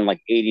came in like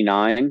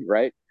 '89,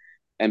 right?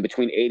 And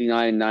between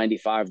 '89 and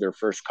 '95, their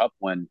first Cup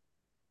win,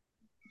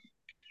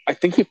 I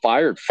think he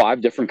fired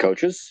 5 different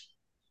coaches.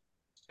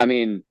 I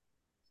mean,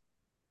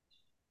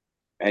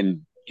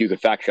 and you could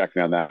fact check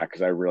me on that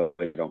because I really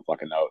don't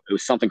fucking know. It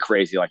was something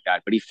crazy like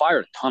that. But he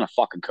fired a ton of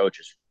fucking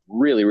coaches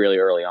really, really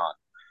early on.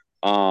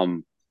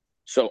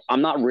 So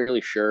I'm not really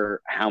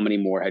sure how many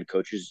more head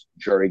coaches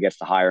Drury gets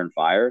to hire and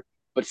fire,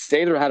 but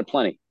Sather had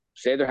plenty.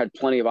 Sather had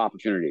plenty of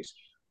opportunities.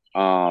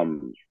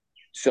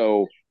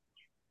 So,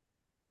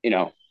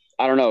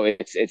 I don't know.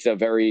 It's a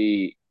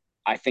very,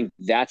 I think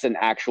that's an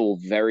actual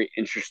very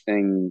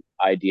interesting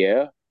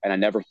idea, and I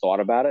never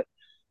thought about it.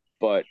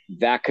 But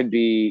that could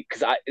be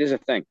because here's the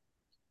thing.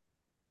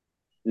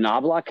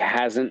 Knobloch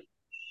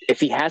if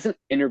he hasn't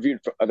interviewed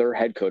for other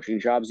head coaching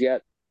jobs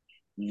yet,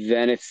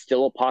 then it's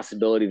still a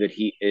possibility that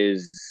he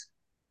is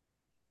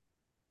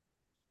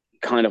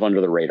kind of under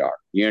the radar.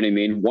 You know what I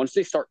mean? Once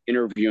they start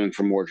interviewing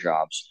for more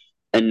jobs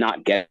and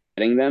not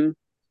getting them,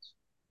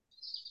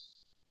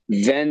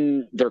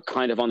 then they're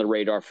kind of on the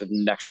radar for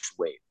the next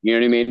wave. You know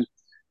what I mean?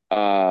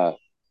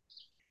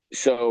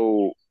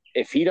 So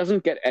if he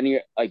doesn't get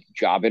any like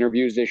job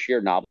interviews this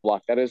year,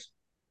 Knobloch that is,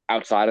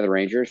 outside of the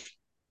Rangers,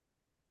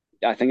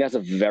 I think that's a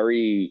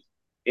very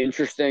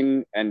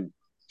interesting and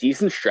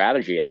decent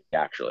strategy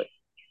actually.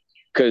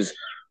 Because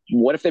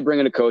what if they bring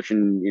in a coach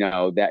and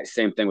that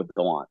same thing with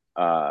Gallant?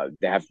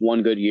 They have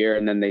one good year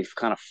and then they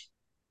kind of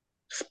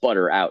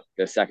sputter out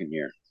the second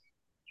year.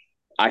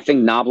 I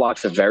think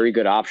Knobloch's a very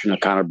good option to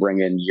kind of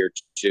bring in year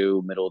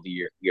 2, middle of the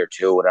year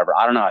 2, whatever.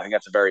 I don't know. I think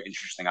that's a very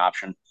interesting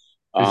option.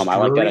 Does I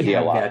like that Drury idea a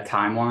have lot. that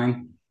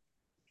timeline?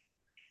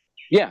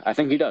 Yeah, I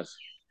think he does.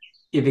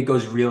 If it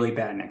goes really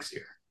bad next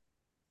year.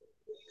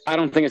 I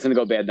don't think it's going to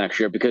go bad next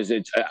year because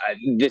it's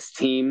this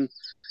team.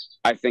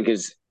 I think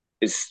is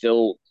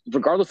still,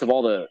 regardless of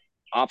all the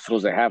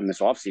obstacles they have in this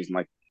offseason,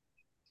 like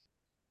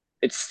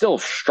it's still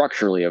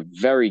structurally a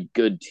very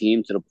good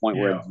team to the point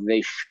where Yeah.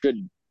 they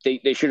should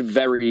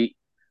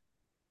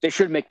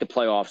make the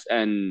playoffs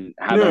and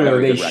have No, a no, no,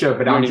 very they good should. record. But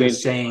You know I'm what I mean?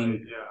 just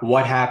saying, Yeah.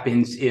 what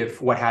happens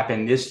if what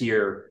happened this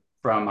year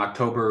from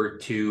October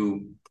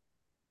to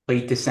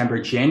late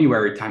December,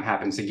 January time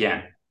happens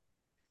again?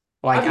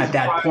 Like I'd be at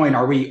that surprised. point,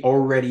 are we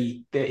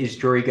already? Is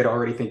Drury could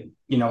already think,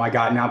 I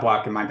got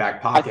Knobloch in my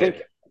back I think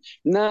pocket?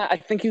 nah. I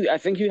think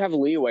you have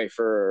leeway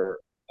for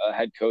a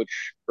head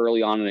coach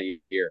early on in a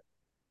year.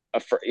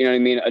 You know what I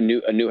mean? A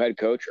new head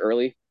coach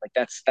early, like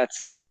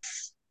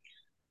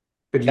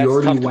But you that's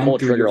already tough to pull went a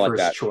through your trigger like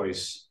first that.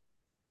 choice.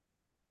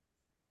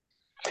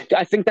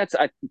 I think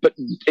but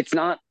it's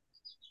not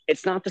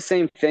the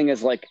same thing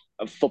as like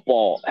a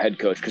football head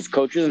coach because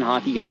coaches in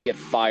hockey get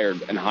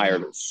fired and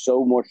hired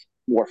so much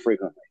more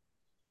frequently.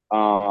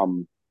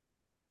 Um,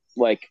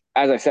 like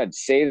as I said,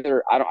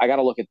 Sather, I got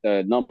to look at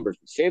the numbers.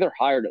 But Sather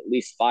hired at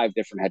least 5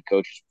 different head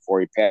coaches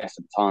before he passed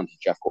the baton to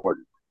Jeff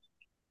Gordon.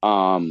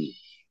 Um,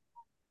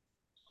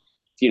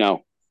 you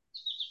know,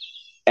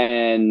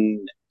 and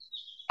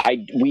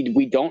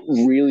we don't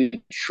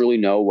really truly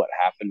know what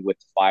happened with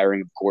the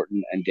firing of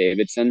Gordon and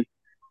Davidson,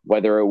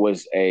 whether it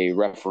was a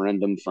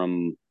referendum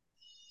from.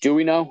 Do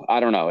we know? I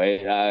don't know.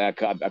 I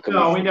could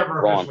No, we be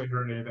never wrong. officially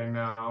heard anything.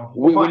 No,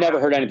 we'll We find never out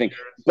in heard 10 anything,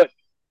 years. but yeah,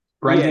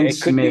 Brendan it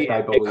could Smith, be. I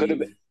It could have been.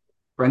 believe.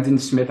 Brendan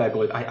Smith, I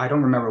believe. I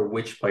don't remember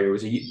which player. It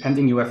was a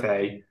pending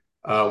UFA.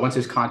 Once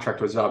his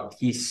contract was up,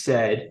 he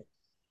said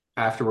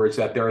afterwards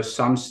that there was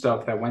some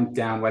stuff that went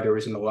down, whether it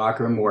was in the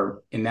locker room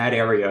or in that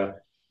area,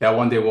 that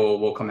one day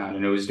will come out.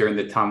 And it was during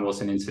the Tom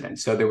Wilson incident.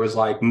 So there was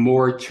like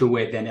more to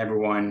it than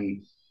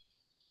everyone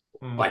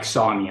like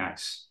saw on the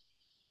ice.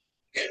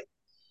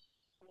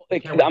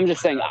 Like, Can't wait to I'm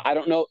just find saying. out. I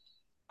don't know.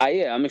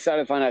 I'm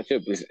excited to find out too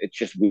because it's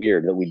just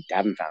weird that we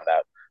haven't found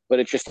out. But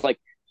it's just like,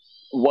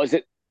 was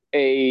it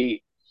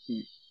a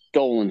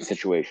Dolan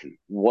situation?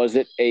 Was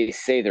it a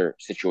Sather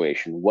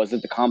situation? Was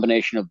it the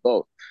combination of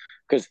both?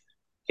 Because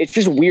it's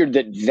just weird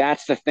that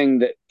that's the thing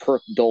that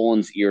perked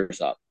Dolan's ears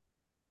up.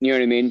 You know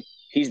what I mean?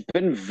 He's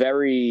been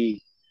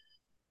very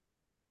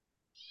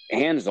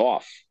hands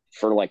off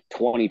for like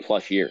 20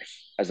 plus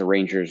years as a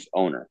Rangers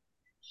owner.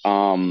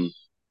 Um,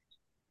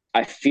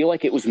 I feel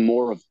like it was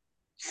more of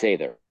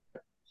Sather.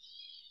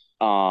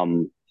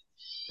 Um,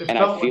 It and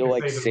I felt like feel a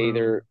like Saban move.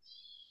 Sather,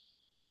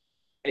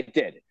 it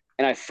did.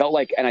 And I felt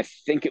like, and I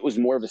think it was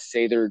more of a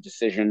Sather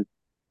decision.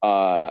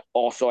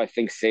 Also, I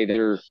think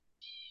Sather,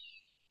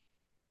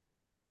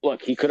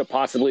 look, he could have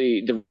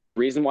possibly, the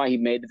reason why he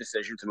made the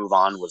decision to move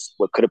on was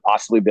what could have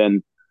possibly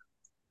been,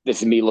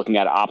 this is me looking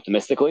at it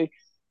optimistically,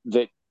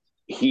 that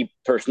he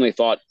personally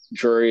thought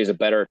Drury is a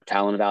better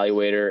talent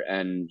evaluator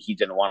and he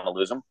didn't want to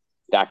lose him.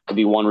 That could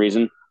be one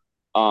reason.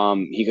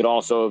 He could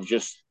also have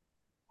just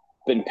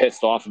been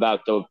pissed off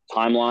about the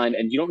timeline,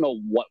 and you don't know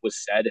what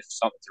was said if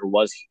there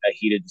was a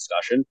heated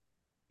discussion.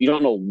 You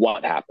don't know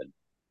what happened.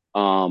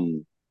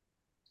 Um,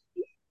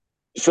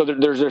 so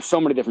there's so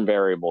many different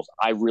variables.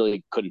 I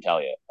really couldn't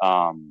tell you.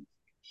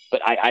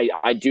 But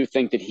I do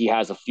think that he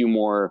has a few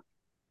more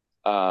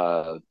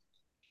uh,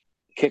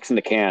 kicks in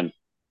the can,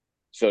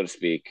 so to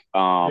speak.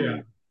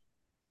 Yeah.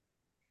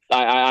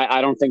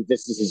 I don't think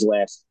this is his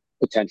last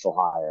potential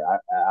hire.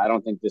 I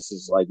don't think this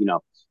is like,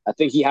 I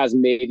think he has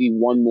maybe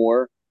one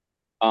more.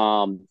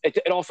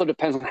 It also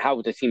depends on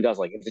how the team does.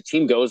 Like if the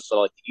team goes to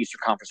like the Eastern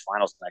Conference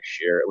Finals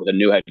next year with a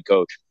new head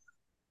coach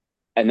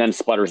and then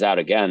sputters out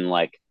again,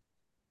 like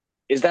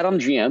is that on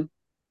GM?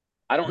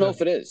 I don't know No,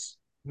 if it is.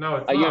 no,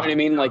 it's You know what I not.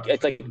 mean? No, Like it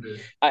it's like shouldn't be.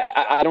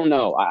 I don't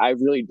know. I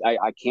really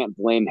I can't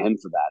blame him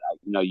for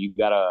that. You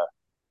gotta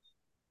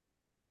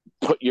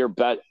put your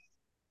bet.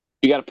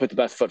 You got to put the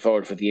best foot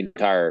forward for the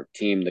entire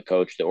team, the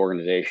coach, the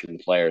organization,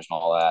 the players, and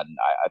all that. And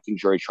I think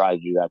Drury tried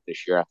to do that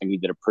this year. I think he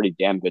did a pretty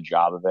damn good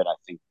job of it. I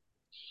think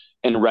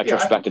in Yeah, I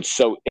retrospect, think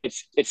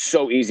it's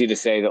so easy to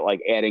say that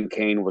like adding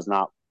Kane was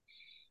not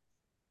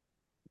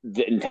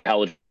the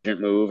intelligent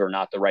move or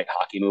not the right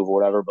hockey move or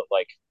whatever. But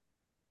like,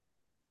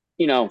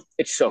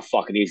 it's so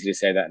fucking easy to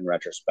say that in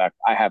retrospect.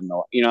 I have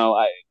no,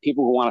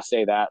 people who want to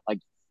say that, like,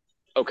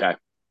 okay,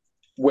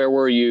 where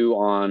were you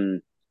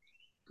on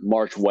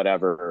March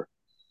whatever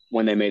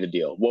when they made the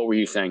deal? What were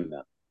you saying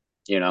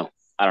then?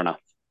 I don't know.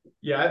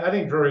 yeah, I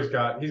think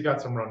he's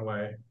got some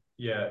runway.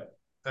 Yeah.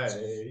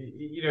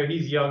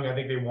 He's young. I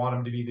think they want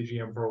him to be the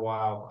GM for a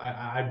while.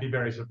 I'd be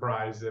very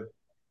surprised if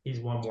he's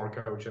one more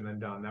coach and then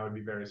done. That would be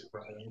very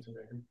surprising to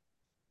me.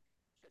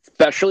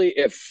 Especially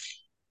if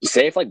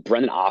like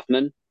Brendan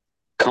Hoffman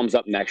comes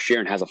up next year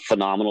and has a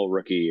phenomenal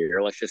rookie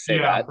year. Let's just say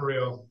Yeah, that for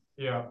real.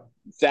 Yeah.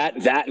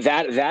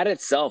 that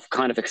itself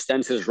kind of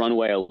extends his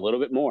runway a little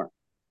bit more.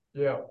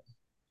 Yeah.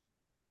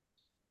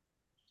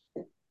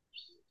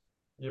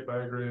 Yep, I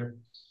agree.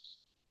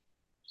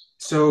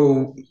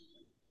 So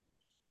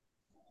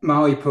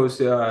Molly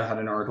posted had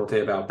an article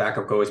today about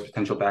backup goalies,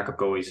 potential backup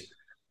goalies.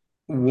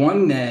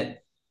 One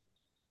that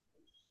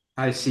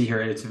I see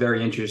here, and it's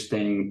very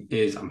interesting,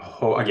 is I'm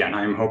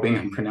hoping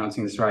I'm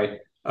pronouncing this right.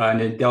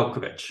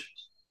 Nedeljkovic.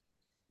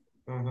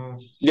 Mm-hmm.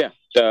 Yeah,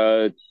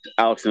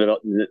 Alex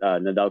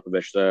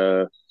Nedeljkovic,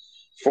 the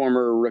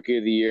former Rookie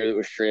of the Year that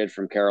was traded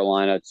from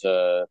Carolina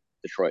to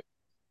Detroit.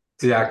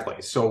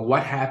 Exactly. So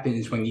what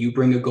happens when you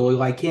bring a goalie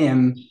like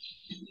him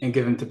and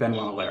give him to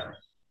Benoit Allaire?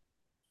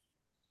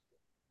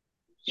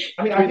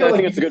 I mean, I feel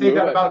like you could say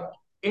that about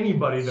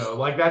anybody, though.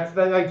 Like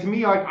to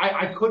me, like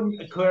I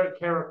couldn't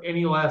care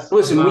any less.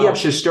 Listen, we have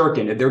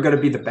Shesterkin, and they're going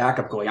to be the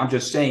backup goalie. I'm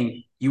just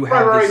saying you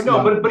have right.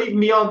 No, but even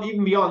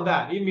beyond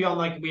that, even beyond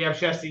like we have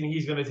Shesty and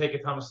he's going to take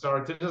a ton of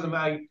starts. It doesn't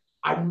matter.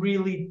 I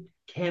really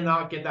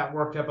cannot get that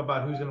worked up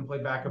about who's going to play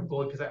backup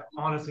goalie because I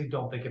honestly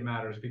don't think it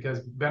matters because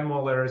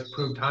Benoit Allaire has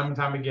proved time and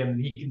time again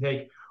that he can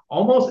take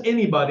almost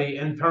anybody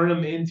and turn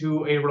him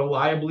into a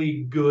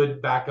reliably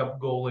good backup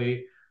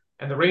goalie.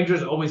 And the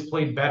Rangers always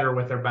played better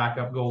with their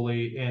backup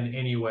goalie in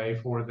any way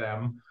for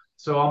them.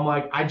 So I'm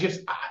like, I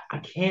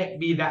can't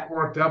be that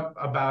worked up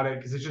about it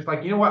because it's just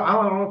like, you know what? I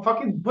don't know.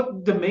 Fucking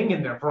put Domingue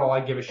in there for all I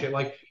give a shit.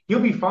 Like,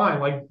 he'll be fine.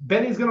 Like,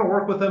 Benny's going to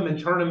work with him and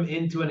turn him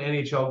into an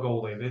NHL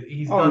goalie.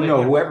 He's done it.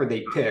 Whoever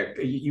they pick,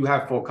 you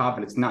have full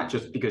confidence, not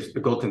just because the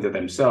goaltender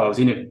themselves,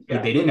 even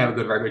if they didn't have a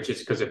good record,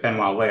 just because of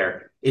Benoit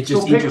Allaire. It's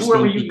just pick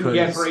whoever you can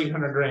get for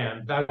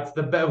 $800,000. That's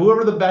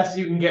whoever the best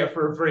you can get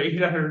for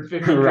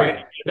 $850,000.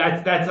 Right.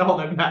 That's all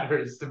that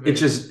matters to me. It's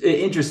just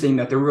interesting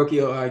that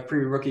the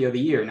pre-rookie of the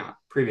year, not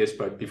previous,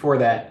 but before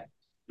that,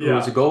 who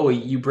was a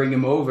goalie, you bring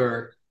him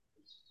over.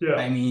 Yeah.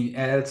 I mean,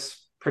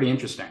 it's pretty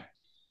interesting.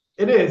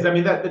 It is. I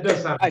mean, that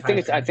does sound. I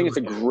think it's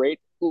a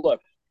great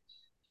look.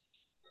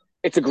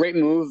 It's a great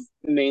move,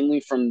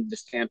 mainly from the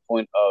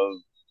standpoint of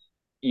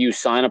you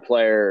sign a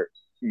player,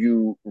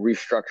 you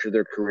restructure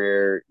their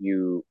career,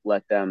 you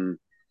let them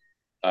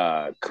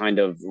kind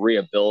of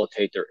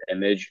rehabilitate their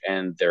image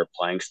and their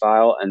playing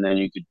style, and then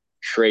you could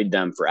trade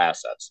them for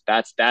assets.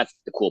 That's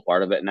the cool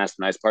part of it, and that's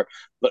the nice part.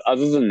 But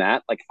other than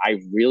that, like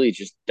I really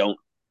just don't.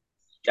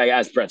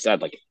 As Brett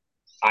said, like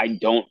I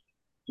don't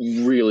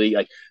really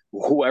like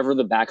whoever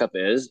the backup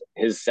is.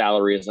 His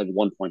salary is like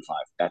 1.5.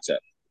 That's it,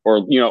 or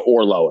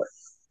lower.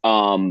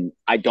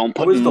 I don't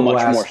put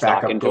much more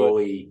stock into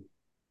goalie it.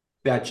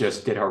 That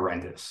just did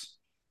horrendous.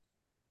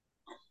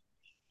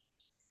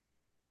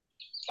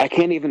 I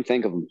can't even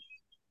think of them.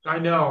 I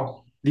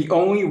know. The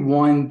only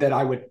one that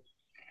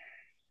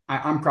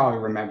I'm probably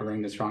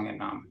remembering this wrong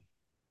and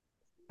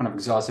when I'm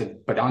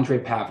exhausted, but Andre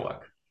Pavlik.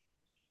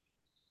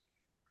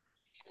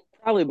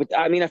 Probably, but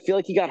I mean, I feel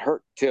like he got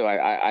hurt too.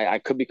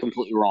 I could be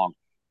completely wrong.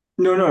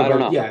 No, I don't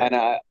know. Yeah. And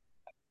I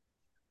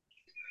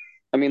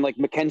mean, like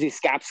Mackenzie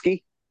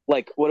Skapsky.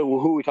 Like, who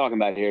are we talking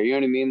about here? You know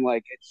what I mean?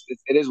 Like,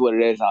 it is what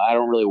it is. I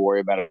don't really worry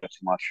about it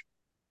too much.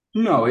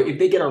 No, if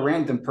they get a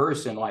random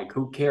person, like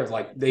who cares?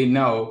 Like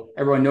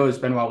everyone knows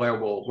Benoit Allaire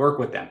will work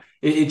with them.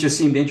 It just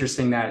seemed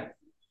interesting that,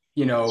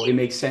 it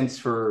makes sense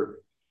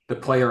for the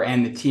player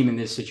and the team in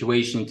this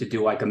situation to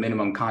do like a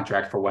minimum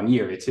contract for 1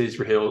 year. It's his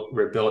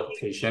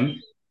rehabilitation.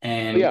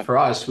 And for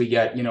us, we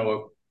get,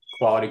 a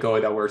quality goalie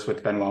that works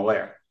with Benoit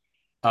Allaire.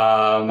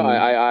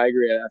 I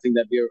agree. I think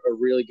that'd be a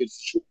really good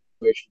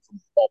situation for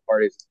all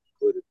parties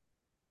included.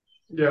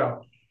 Yeah.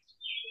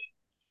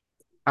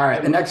 All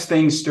right. The next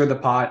thing, stir the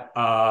pot.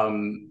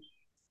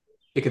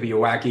 It could be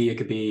wacky. It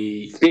could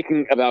be.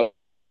 Speaking about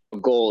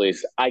goalies,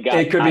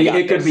 It could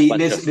be.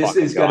 This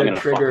is going to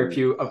trigger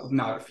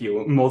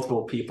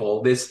multiple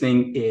people. This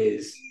thing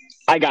is.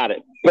 I got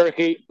it.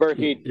 Berkey.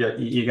 Yeah,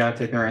 you got to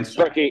take their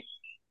answer. Berkey.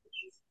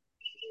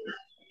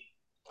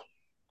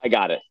 I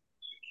got it.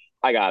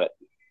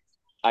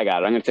 I'm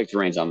going to take the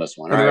reins on this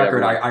one. For the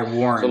record, I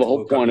warned. So the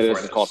whole point of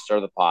this is called Stir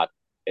the Pot.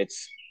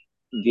 It's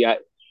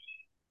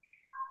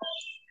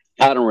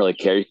I don't really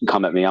care. You can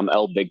come at me. I'm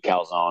El Big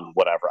Calzone,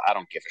 whatever. I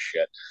don't give a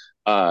shit.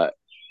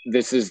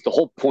 This is the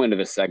whole point of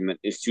this segment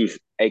is to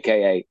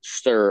AKA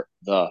stir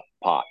the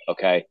pot.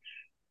 Okay.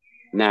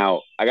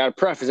 Now I got to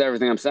preface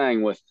everything I'm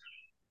saying with,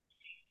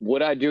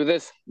 would I do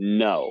this?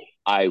 No,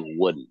 I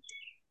wouldn't.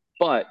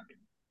 But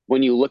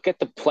when you look at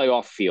the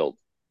playoff field,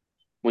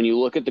 when you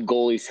look at the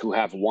goalies who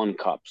have won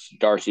cups,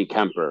 Darcy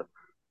Kemper,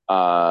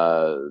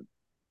 Braden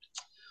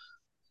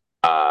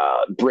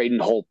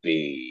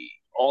Holtby,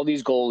 all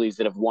these goalies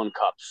that have won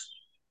cups,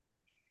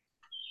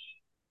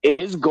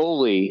 is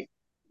goalie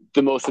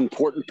the most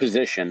important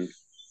position?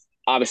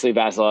 Obviously,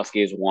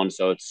 Vasilevsky has won,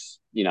 so it's,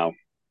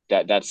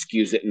 that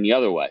skews it in the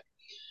other way.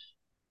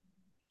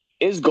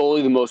 Is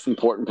goalie the most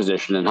important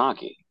position in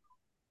hockey?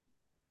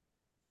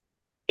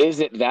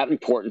 Is it that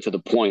important to the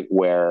point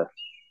where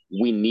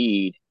we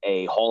need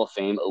a Hall of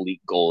Fame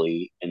elite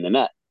goalie in the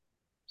net?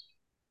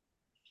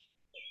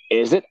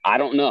 Is it? I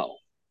don't know.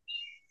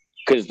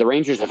 Because the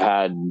Rangers have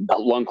had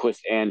Lundqvist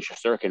and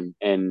Shesterkin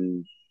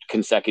in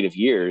consecutive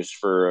years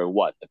for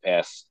the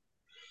past,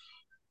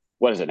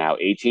 what is it now,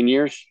 18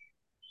 years?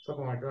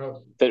 Something like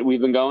that. That we've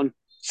been going?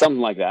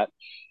 Something like that.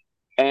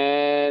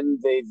 And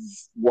they've,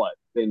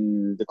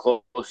 been the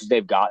closest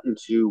they've gotten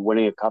to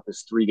winning a cup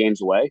is 3 games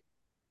away.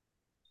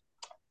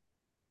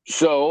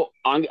 So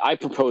I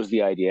propose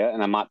the idea,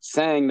 and I'm not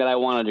saying that I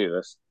want to do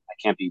this. I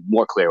can't be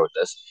more clear with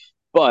this,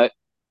 but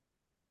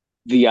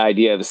the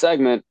idea of the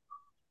segment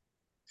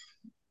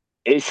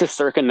is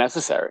Shesterkin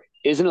necessary?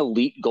 Is an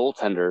elite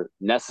goaltender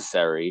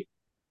necessary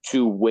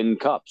to win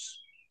cups?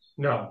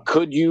 No.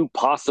 Could you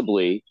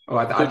possibly? Oh,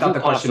 I thought the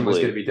question was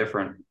going to be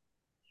different.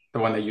 The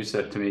one that you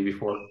said to me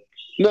before.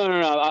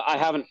 No. I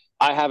haven't.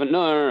 I haven't.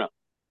 No.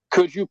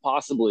 Could you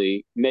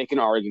possibly make an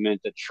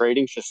argument that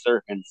trading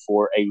Shesterkin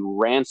for a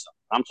ransom?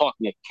 I'm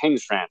talking a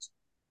king's ransom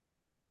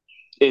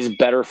is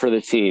better for the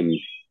team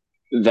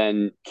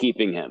than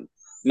keeping him.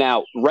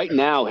 Now, right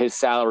now, his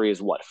salary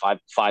is what,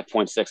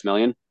 5.6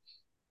 million.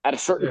 At a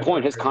certain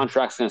point, his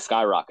contract's going to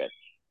skyrocket.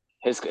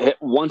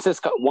 Once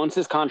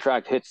his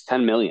contract hits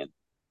 10 million,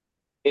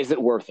 is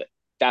it worth it?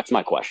 That's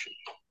my question.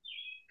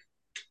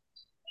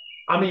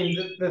 I mean,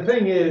 the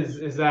thing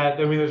is that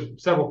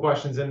there's several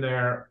questions in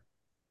there.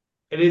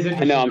 It is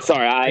interesting. No, I'm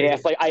sorry. I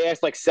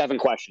asked like 7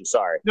 questions.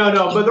 Sorry. No,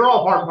 but they're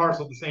all part and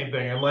parcel of the same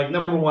thing. And like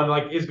number one,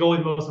 like is goalie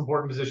the most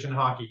important position in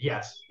hockey?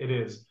 Yes, it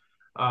is.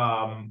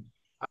 I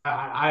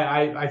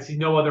see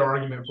no other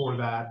argument for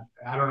that.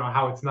 I don't know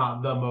how it's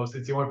not the most.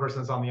 It's the only person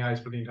that's on the ice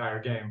for the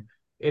entire game.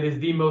 It is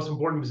the most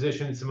important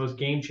position. It's the most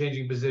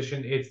game-changing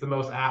position. It's the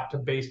most apt to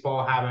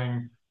baseball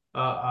having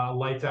a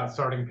lights-out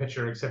starting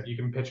pitcher, except you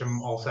can pitch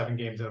them all 7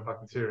 games in a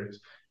fucking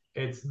series.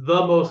 It's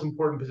the most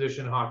important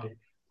position in hockey.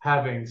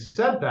 Having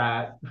said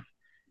that,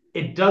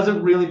 it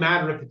doesn't really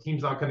matter if the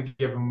team's not going to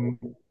give him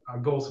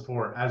goal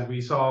support, as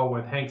we saw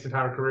with Hank's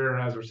entire career,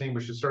 and as we're seeing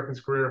with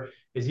Shesterkin's career,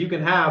 is you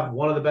can have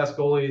one of the best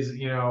goalies,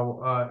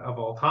 of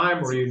all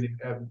time, or even,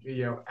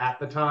 at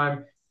the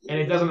time, and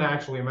it doesn't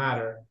actually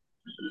matter.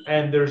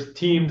 And there's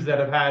teams that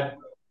have had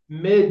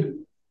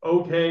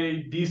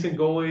okay, decent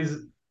goalies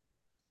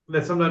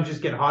that sometimes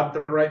just get hot at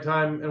the right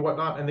time and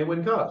whatnot, and they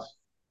win cups.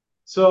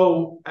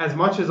 So as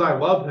much as I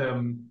love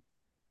him,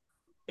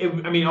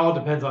 all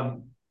depends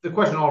on the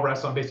question. All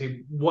rests on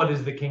basically what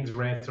does the King's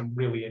ransom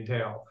really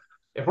entail.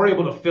 If we're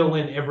able to fill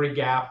in every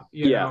gap,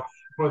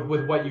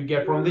 with what you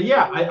get from him, then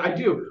I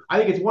do. I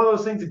think it's one of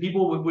those things that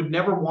people would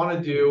never want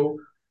to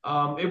do.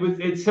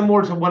 It's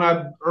similar to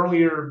when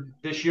earlier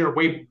this year,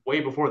 way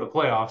before the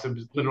playoffs. It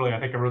was literally, I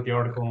think I wrote the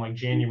article in like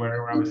January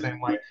where I was saying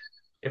like,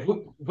 if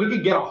we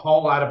could get a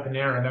haul out of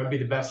Panarin, that would be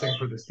the best thing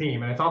for this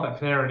team. And it's not that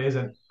Panarin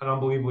isn't an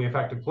unbelievably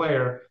effective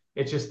player.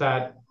 It's just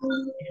that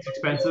it's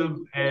expensive,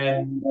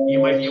 and you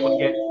might be able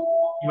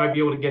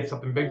to get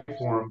something big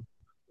for him.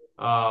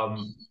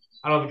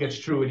 I don't think it's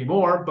true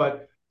anymore,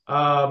 but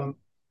the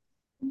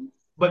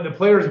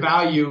player's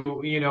value,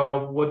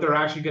 what they're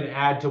actually going to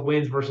add to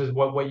wins versus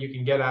what you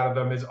can get out of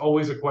them is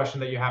always a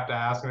question that you have to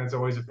ask, and it's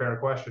always a fair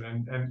question.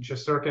 And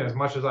Shesterkin, as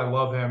much as I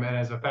love him and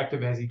as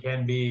effective as he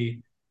can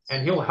be,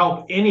 and he'll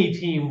help any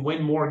team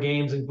win more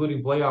games,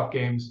 including playoff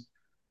games.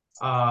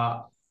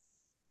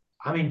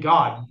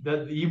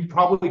 You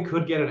probably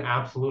could get an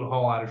absolute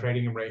haul out of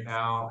trading him right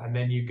now, and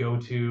then you go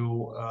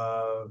to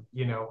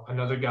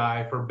another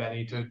guy for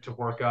Benny to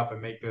work up and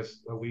make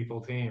this a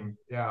lethal team.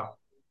 Yeah.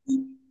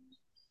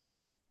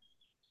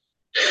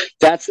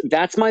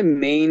 That's my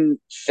main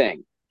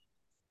thing.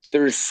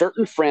 There's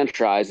certain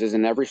franchises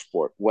in every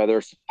sport, whether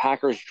it's the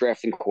Packers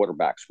drafting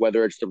quarterbacks,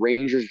 whether it's the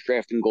Rangers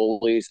drafting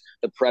goalies,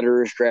 the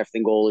Predators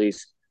drafting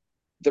goalies.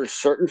 There's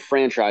certain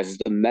franchises,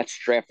 the Mets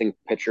drafting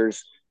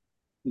pitchers,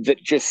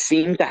 that just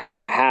seem to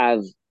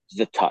have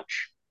the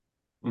touch,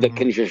 that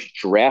can just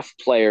draft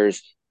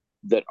players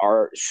that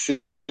are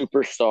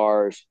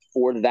superstars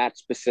for that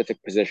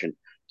specific position.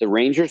 The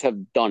Rangers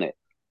have done it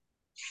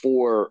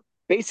for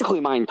basically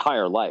my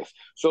entire life.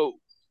 So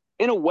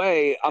in a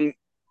way, I'm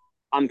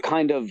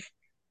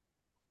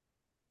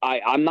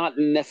not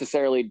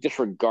necessarily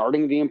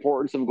disregarding the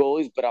importance of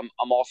goalies, but I'm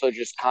also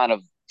just kind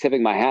of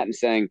tipping my hat and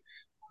saying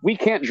we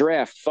can't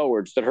draft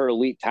forwards that are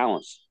elite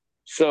talents.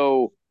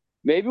 So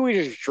maybe we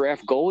just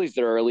draft goalies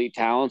that are elite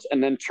talents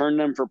and then turn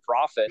them for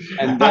profit,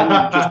 and then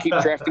just keep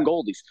drafting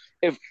goalies.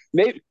 If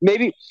maybe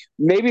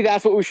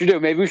that's what we should do.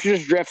 Maybe we should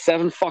just draft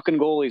 7 fucking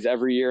goalies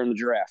every year in the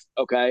draft,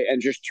 okay,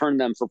 and just turn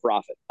them for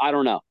profit. I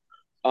don't know.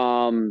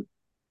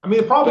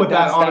 The problem with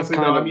that, honestly,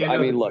 though, I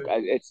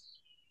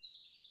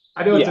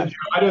know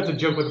it's a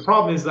joke, but the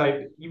problem is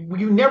like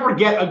you never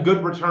get a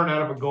good return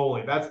out of a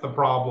goalie. That's the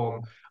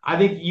problem. I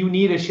think you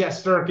need a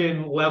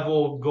Shesterkin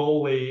level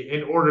goalie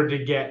in order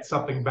to get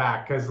something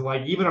back, because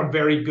like even a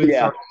very good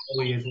starting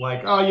goalie is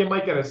like, oh, you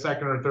might get a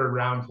 2nd or 3rd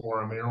round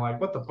for him, and you're like,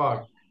 what the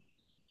fuck?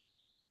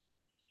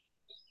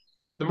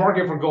 The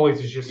market for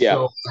goalies is just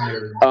so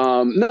weird.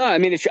 No, I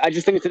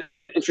just think it's an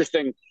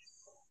interesting.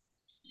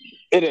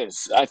 It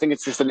is. I think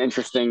it's just an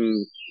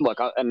interesting look,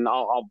 and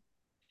I'll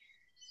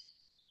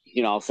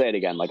say it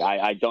again. Like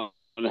I don't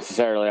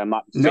necessarily. I'm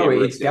not. No,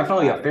 it's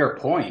definitely a fair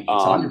point. It's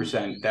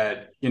 100%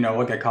 that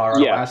look at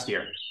Colorado last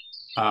year.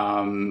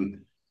 The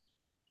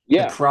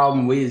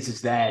problem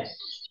is that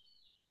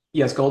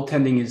yes,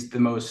 goaltending is the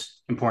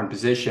most important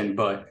position,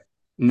 but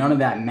none of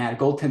that matters.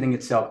 Goaltending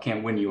itself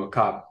can't win you a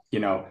cup.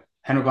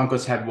 Henrik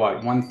Lundqvist had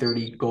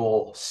 130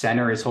 goal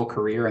center his whole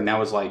career, and that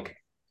was like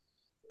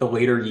the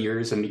later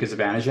years and because of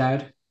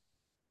Zibanejad.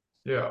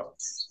 Yeah.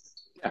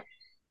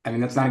 I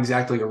mean, that's not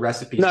exactly a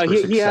recipe No, for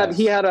success.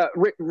 he had a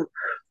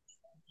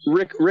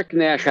Rick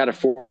Nash had a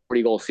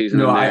 40-goal season.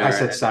 No, in there, I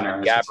said center.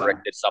 And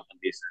Gabrick did something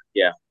decent.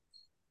 Yeah.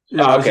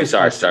 No, oh, okay.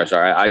 Sorry.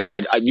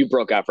 I you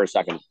broke out for a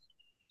second.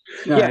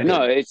 No, yeah.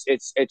 No, it's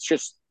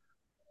just.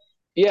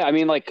 Yeah, I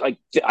mean, I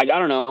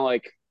don't know.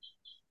 Like,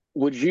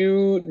 would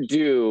you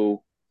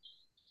do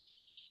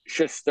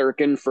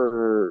Shesterkin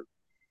for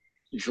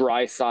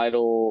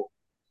Draisaitl,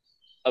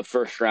 a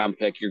first round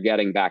pick? You're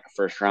getting back a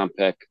first round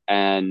pick,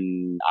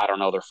 and I don't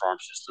know their farm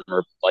system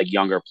or like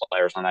younger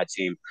players on that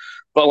team,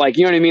 but like,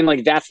 you know what I mean?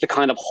 Like, that's the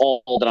kind of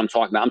haul that I'm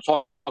talking about. I'm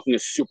talking a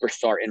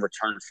superstar in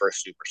return for a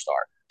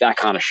superstar. That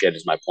kind of shit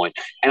is my point.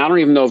 And I don't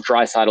even know if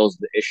Draisaitl is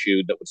the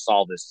issue that would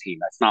solve this team.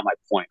 That's not my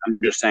point. I'm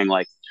just saying,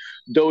 like,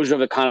 those are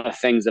the kind of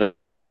things that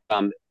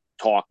I'm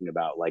talking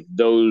about, like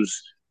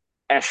those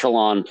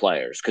echelon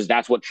players, because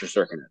that's what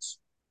Shesterkin is.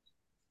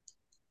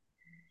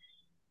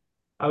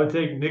 I would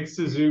take Nick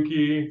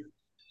Suzuki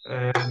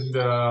and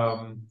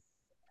I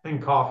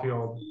think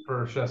Caulfield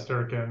for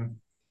Shesterkin.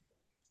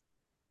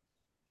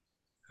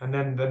 And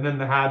then the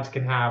Habs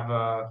can have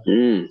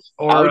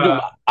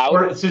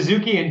or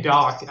Suzuki and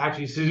Doc.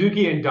 Actually,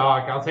 Suzuki and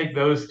Doc. I'll take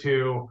those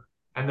two,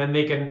 and then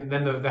the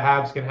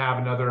Habs can have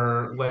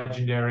another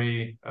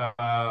legendary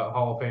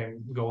Hall of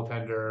Fame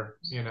goaltender.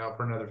 You know,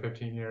 for another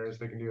 15 years,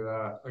 they can do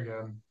that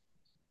again.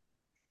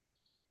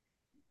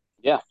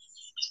 Yeah.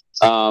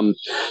 No,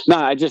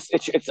 it's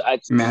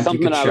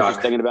something that I was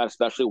just thinking about,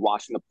 especially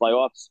watching the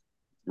playoffs,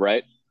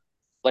 right?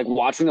 Like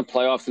watching the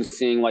playoffs and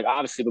seeing, like,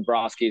 obviously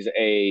Bobrovsky's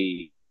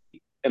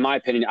in my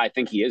opinion, I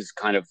think he is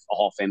kind of a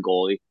Hall of Fame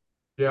goalie.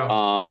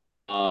 Yeah.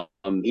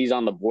 He's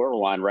on the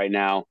borderline right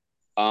now.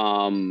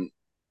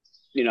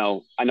 You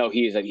know, I know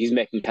he's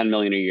making $10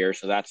 million a year,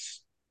 so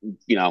that's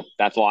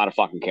a lot of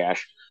fucking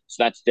cash.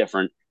 So that's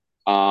different.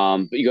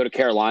 But you go to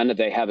Carolina,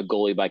 they have a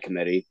goalie by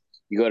committee.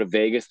 You go to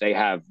Vegas, they're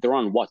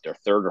on their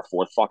third or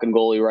fourth fucking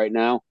goalie right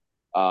now.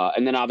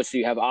 And then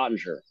obviously you have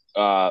Ottinger,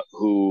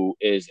 who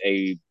is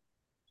a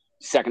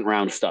second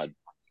round stud,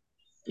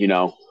 you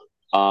know.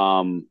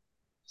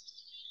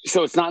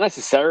 So it's not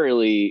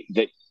necessarily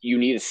that you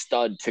need a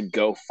stud to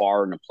go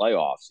far in the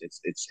playoffs.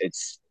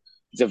 It's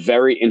a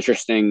very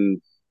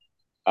interesting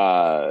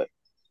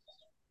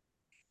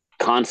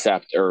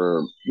concept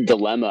or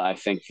dilemma, I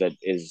think, that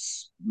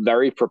is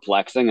very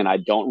perplexing, and I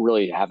don't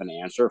really have an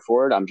answer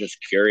for it. I'm just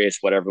curious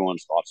what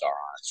everyone's thoughts are on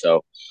it.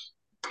 So,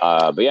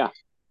 but yeah,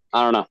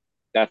 I don't know.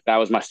 That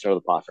was my stir of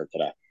the pot for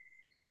today.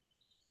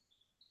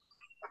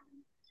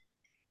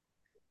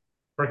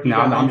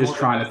 Now I'm just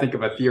trying to think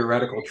of a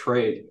theoretical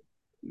trade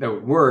that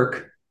would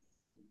work.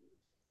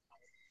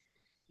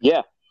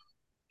 Yeah.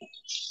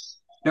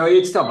 No,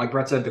 it's tough. Like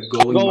Brett said, the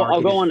goalie market.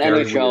 I'll go on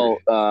NHL,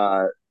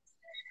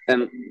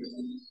 and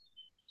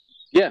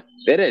yeah,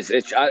 it is.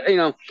 It's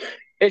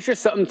it's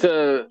just something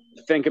to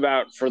think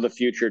about for the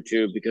future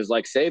too, because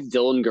like, say if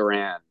Dylan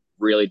Garand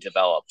really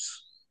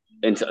develops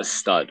into a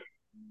stud,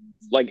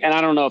 like, and I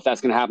don't know if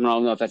that's going to happen. I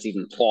don't know if that's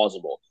even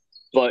plausible,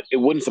 but it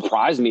wouldn't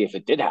surprise me if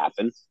it did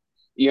happen.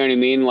 You know what I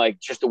mean? Like,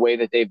 just the way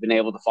that they've been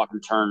able to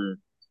fucking turn,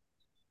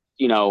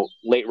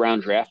 late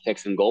round draft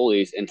picks and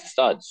goalies into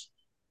studs.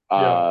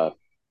 Yeah.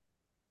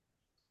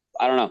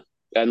 I don't know.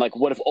 And like,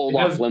 what if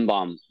Olaf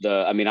Lindblom,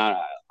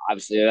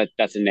 obviously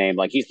that's a name.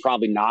 Like, he's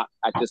probably not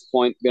at this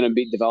point going to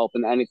be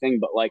developing anything,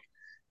 but like,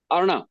 I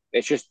don't know.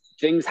 It's just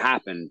things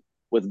happen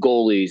with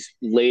goalies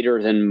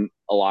later than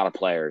a lot of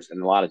players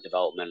and a lot of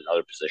development in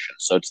other positions.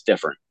 So it's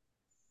different.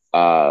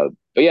 But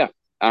yeah,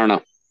 I don't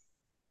know.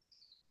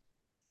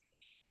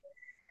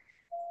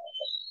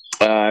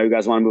 You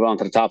guys want to move on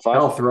to the top five?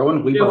 I'll throw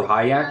in Libor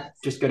Hayek.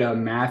 Just get a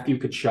Matthew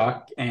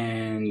Tkachuk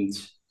and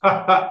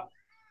I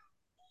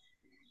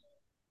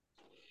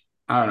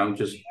don't know,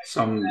 just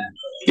some.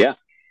 Yeah.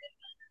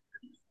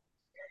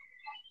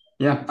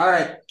 Yeah. All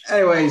right.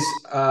 Anyways,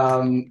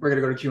 we're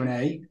gonna go to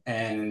Q&A,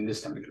 and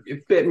this time we're gonna be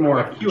a bit more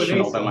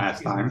emotional than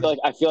last time.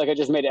 I feel like I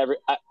just made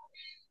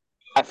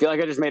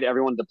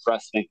everyone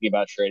depressed thinking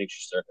about trading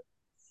Shesterkin.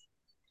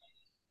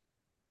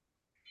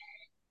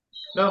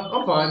 No,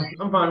 I'm fine.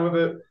 I'm fine with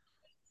it.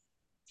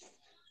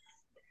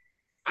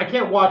 I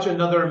can't watch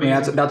another amazing.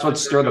 Yeah, that's what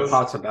Stir the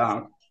Pot's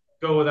about.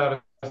 Go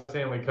without a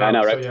Stanley Cup. I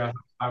know, right? So yeah, I'm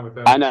fine with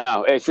that. I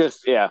know. It's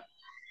just, yeah.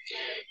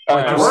 All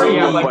right,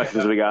 what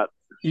questions we got?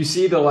 You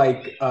see the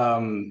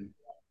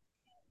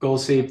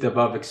goals saved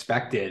above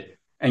expected,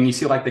 and you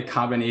see like the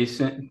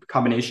combination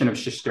of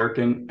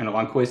Shesterkin and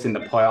Lundqvist in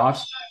the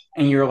playoffs,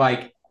 and you're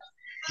like,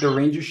 the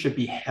Rangers should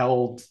be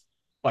held,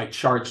 like,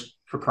 charged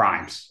for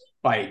crimes.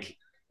 Like,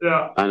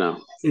 yeah, I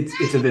know,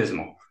 it's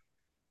abysmal.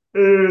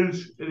 It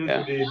is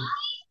indeed.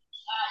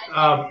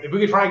 If we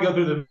could try and go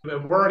through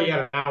we're already at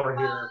an hour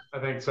here, I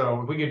think.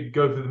 So if we could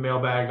go through the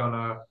mailbag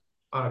on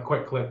a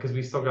quick clip, because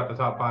we still got the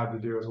top five to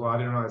do as well. I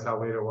didn't realize how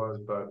late it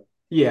was, but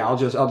yeah, I'll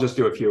just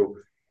do a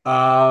few.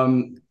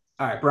 All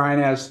right,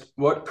 Brian asked,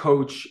 what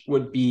coach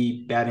would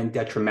be bad and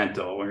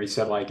detrimental? Where he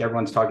said, like,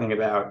 everyone's talking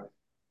about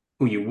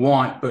who you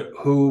want, but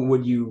who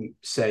would you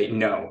say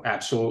no,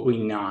 absolutely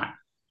not?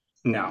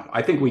 No,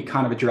 I think we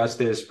kind of addressed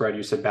this. Brad,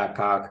 you said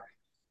Babcock.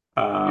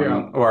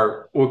 Yeah.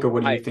 Or Luka,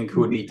 what do you think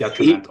who would be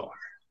detrimental?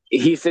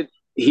 He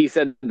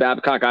said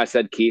Babcock. I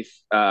said Keith.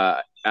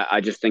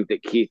 I just think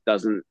that Keith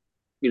doesn't.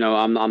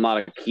 I'm not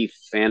a Keith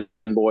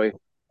fanboy.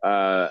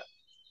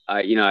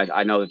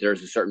 I know that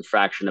there's a certain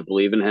fraction that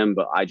believe in him,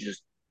 but I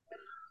just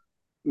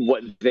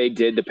what they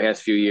did the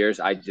past few years,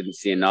 I didn't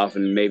see enough,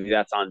 and maybe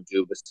that's on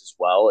Dubas as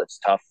well. It's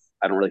tough.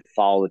 I don't really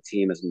follow the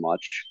team as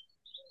much.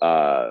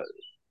 Uh,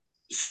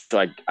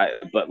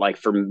 but like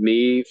for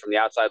me, from the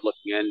outside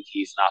looking in,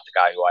 he's not the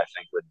guy who I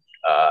think would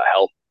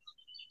help.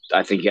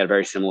 I think he had a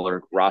very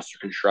similar roster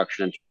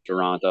construction in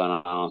Toronto, and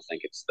I don't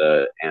think it's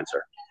the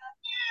answer.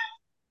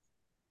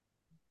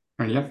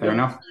 Yeah, fair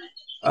enough.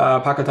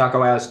 Paco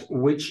Taco asked,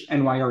 which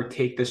NYR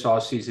take this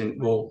offseason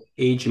will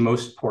age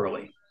most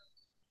poorly?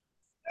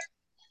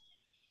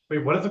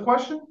 Wait, what is the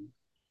question?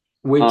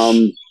 Which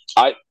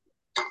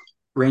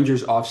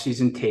Rangers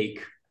offseason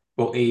take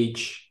will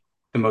age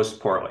the most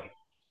poorly?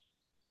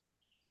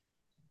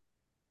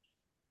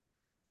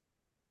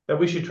 That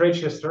we should trade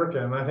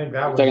Shesterkin. I think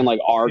that was taking like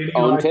our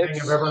own thing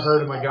takes. I've ever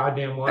heard in my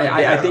goddamn life.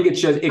 I think it's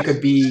just it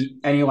could be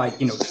any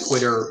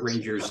Twitter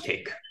Rangers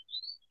take.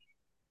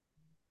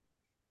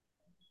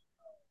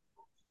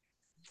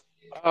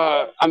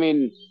 I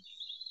mean,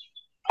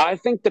 I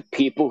think the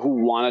people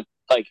who want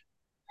to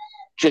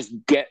just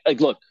get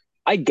look,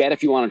 I get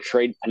if you want to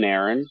trade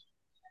Panarin,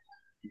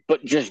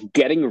 but just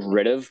getting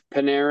rid of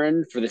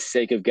Panarin for the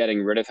sake of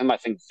getting rid of him, I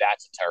think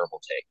that's a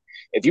terrible take.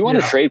 If you want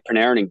to trade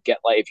Panarin and get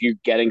if you're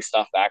getting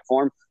stuff back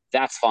for him,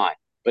 that's fine.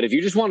 But if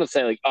you just want to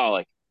say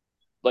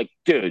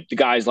dude, the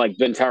guy's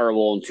been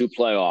terrible in 2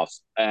 playoffs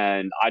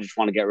and I just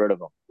want to get rid of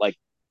him.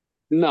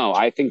 No,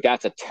 I think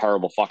that's a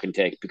terrible fucking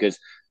take because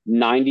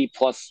 90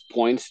 plus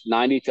points,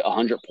 90 to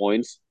 100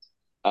 points,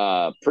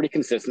 pretty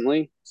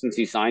consistently since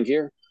he signed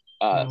here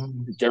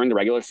during the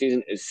regular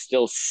season is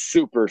still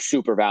super,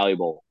 super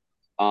valuable.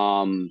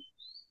 I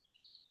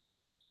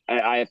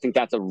think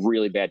that's a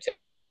really bad take.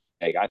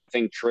 I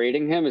think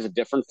trading him is a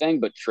different thing,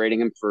 but trading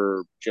him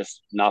for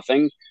just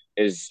nothing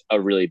is a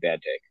really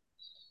bad take.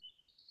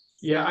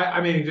 Yeah,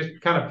 I mean,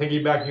 just kind of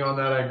piggybacking on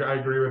that, I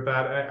agree with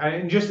that.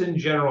 And just in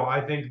general,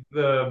 I think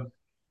the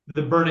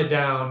burn it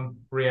down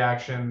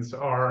reactions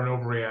are an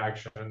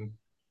overreaction.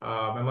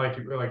 And like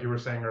you were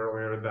saying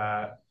earlier,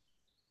 that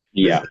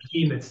this is a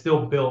team that's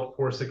still built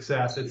for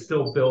success. It's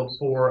still built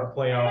for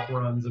playoff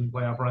runs in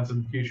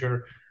the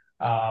future.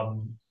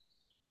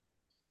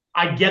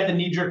 I get the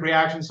knee-jerk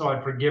reaction, so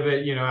I'd forgive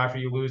it. After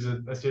you lose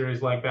a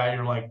series like that,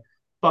 you're like,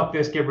 fuck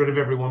this, get rid of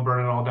everyone,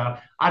 burn it all down.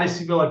 I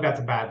just feel like that's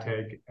a bad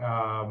take.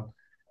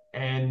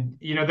 And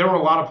there were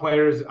a lot of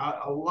players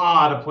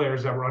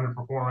that were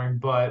underperforming,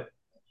 but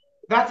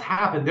that's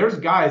happened. There's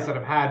guys that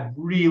have had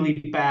really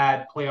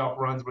bad playoff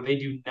runs where they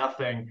do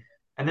nothing,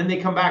 and then they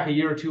come back a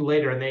year or two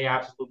later and they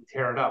absolutely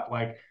tear it up.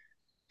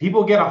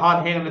 People get a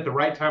hot hand at the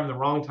right time, the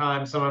wrong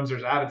time. Sometimes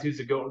there's attitudes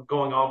that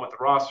going on with the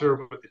roster,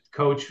 with the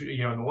coach, in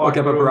the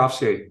locker room.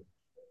 Bobrovsky.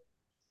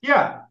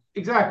 Yeah,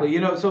 exactly.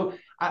 So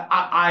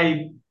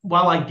I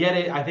while I get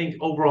it, I think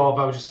overall, if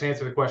I was just to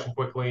answer the question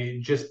quickly,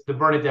 just the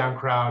burn it down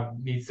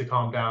crowd needs to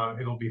calm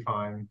down. It'll be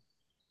fine.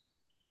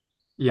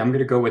 Yeah, I'm going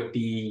to go with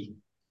the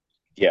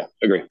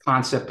agree.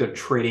 concept of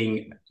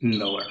trading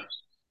Miller.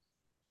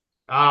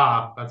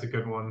 That's a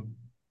good one.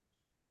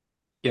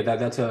 Yeah,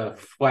 that's a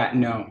flat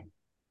no.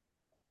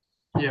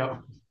 Yeah.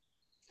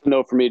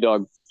 No for me,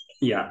 dog.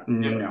 Yeah,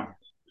 no.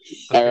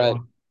 All right.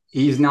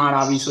 He's not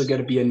obviously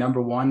going to be a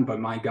number one, but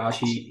my gosh,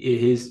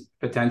 his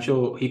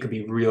potential, he could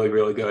be really,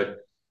 really good.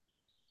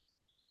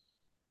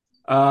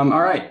 All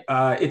right.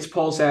 It's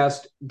Pulse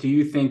asked, do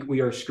you think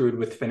we are screwed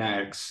with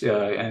Fanatics?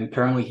 And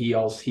apparently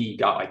he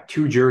got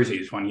 2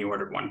 jerseys when he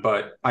ordered one.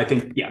 But I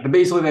think,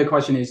 basically the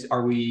question is it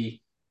going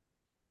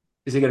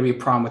to be a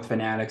problem with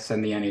Fanatics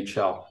and the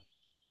NHL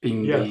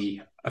being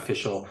the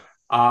official?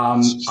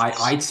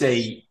 I'd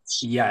say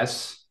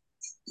yes,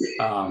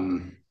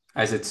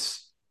 as it's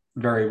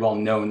very well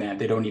known that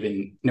they don't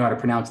even know how to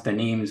pronounce the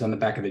names on the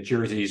back of the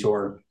jerseys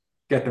or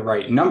get the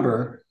right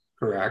number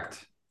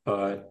correct.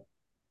 But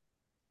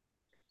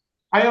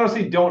I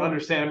honestly don't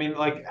understand. I mean,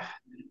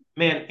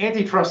 man,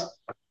 antitrust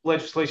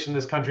legislation in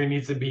this country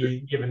needs to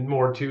be given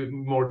more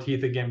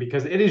teeth again,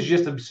 because it is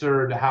just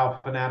absurd how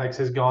Fanatics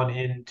has gone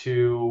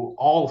into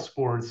all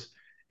sports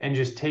and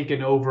just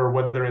taken over,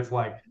 whether it's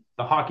the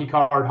hockey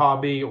card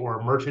hobby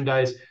or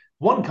merchandise.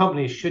 One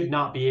company should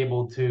not be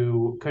able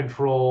to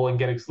control and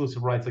get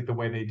exclusive rights the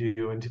way they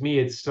do. And to me,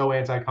 it's so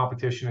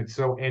anti-competition. It's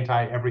so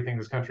anti-everything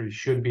this country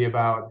should be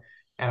about.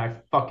 And I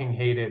fucking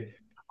hate it.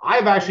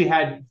 I've actually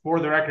had, for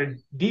the record,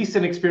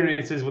 decent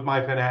experiences with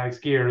my Fanatics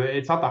gear.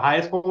 It's not the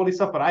highest quality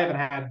stuff, but I haven't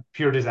had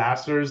pure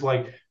disasters.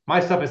 My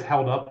stuff is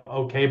held up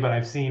okay, but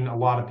I've seen a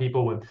lot of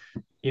people with,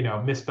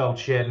 misspelled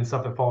shit and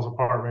stuff that falls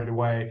apart right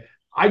away.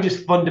 I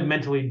just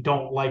fundamentally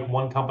don't like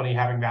one company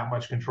having that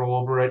much control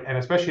over it, and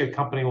especially a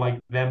company like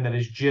them that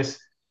is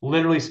just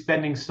literally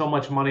spending so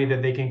much money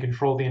that they can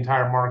control the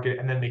entire market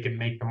and then they can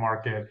make the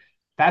market.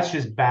 That's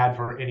just bad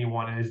for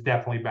anyone, and it's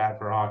definitely bad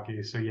for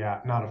hockey. So yeah,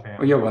 not a Well,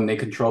 fan. yeah, when they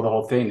control the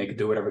whole thing, they can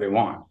do whatever they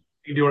want.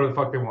 You can do whatever the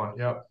fuck they want.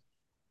 Yep.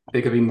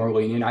 They could be more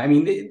lenient. I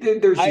mean,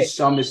 there's just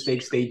some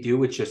mistakes they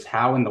do. It's just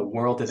how in the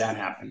world did that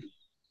happen?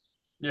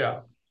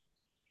 Yeah.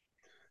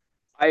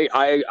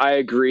 I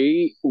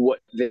agree. What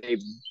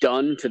they've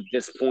done to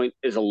this point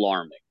is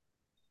alarming.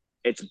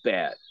 It's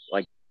bad.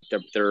 Like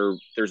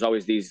there's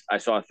always these. I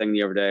saw a thing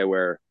the other day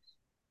where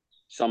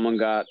someone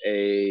got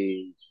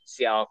a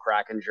Seattle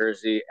Kraken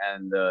jersey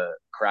and the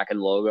Kraken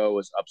logo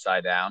was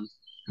upside down.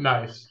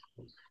 Nice.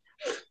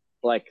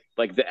 Like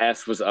the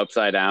S was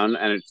upside down,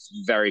 and it's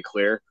very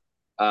clear.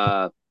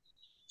 So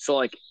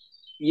like,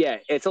 yeah,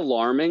 it's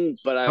alarming.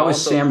 But I How is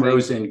also Sam think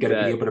Rosen going to be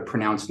that able to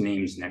pronounce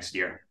names next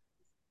year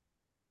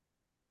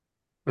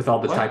with all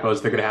the What?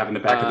 typos they're going to have in the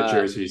back of the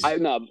jerseys? I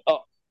no,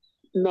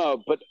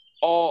 no, but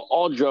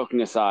all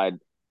joking aside,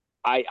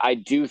 I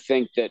do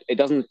think that it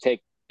doesn't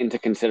take into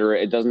consider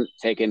it doesn't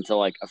take into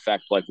like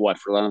effect like what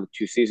for another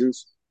 2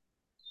 seasons.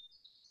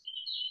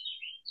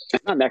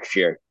 It's not next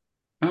year.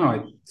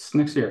 Oh, it's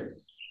next year.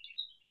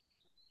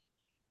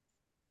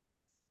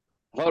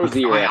 I thought it was the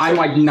year after. I'm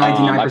like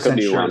I could 99%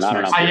 be sure wrong. it's I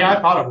don't next know. year. Yeah,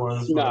 I thought it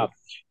was. No,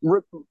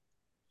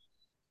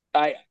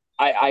 But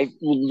I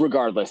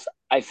regardless,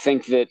 I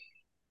think that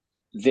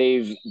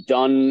they've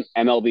done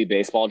MLB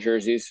baseball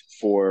jerseys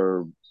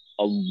for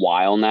a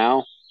while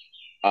now,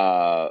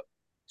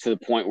 to the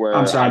point I'm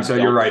where sorry. I I'm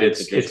sorry. You're don't right. think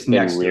that there's It's been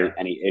next really year.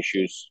 any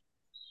issues.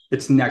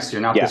 It's next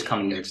year, not Yeah, this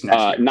coming year. It's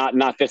next year.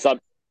 not this up.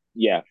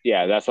 Yeah,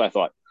 yeah, that's what I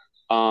thought.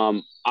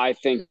 I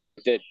think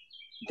that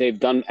they've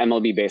done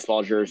MLB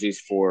baseball jerseys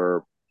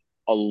for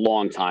a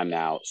long time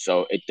now,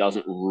 so it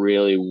doesn't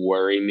really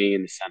worry me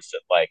in the sense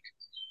that like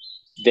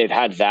they've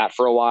had that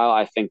for a while.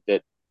 I think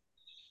that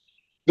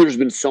there's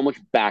been so much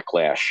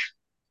backlash,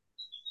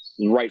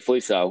 rightfully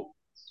so,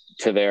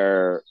 to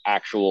their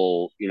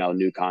actual,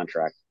 new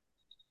contract.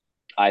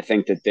 I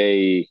think that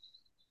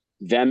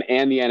them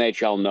and the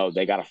NHL know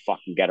they got to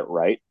fucking get it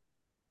right.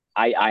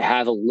 I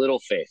have a little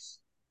faith.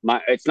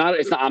 It's not.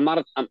 I'm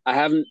not. I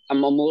haven't.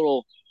 I'm a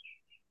little.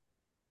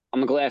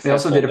 I'm a glass They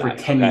half also did full it for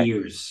guy. 10 Okay,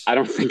 years. I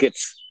don't think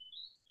it's.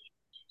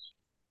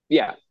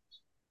 Yeah,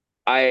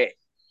 I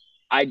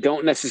I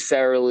don't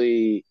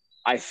necessarily.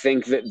 I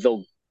think that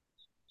they'll.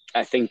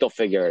 I think they'll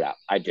figure it out.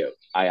 I do.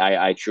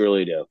 I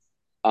truly do.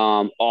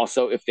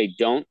 Also, if they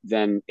don't,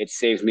 then it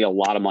saves me a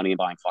lot of money in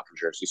buying fucking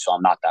jerseys. So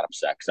I'm not that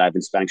upset because I've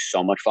been spending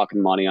so much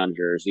fucking money on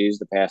jerseys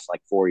the past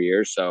like 4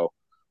 years. So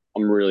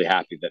I'm really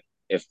happy that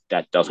if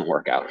that doesn't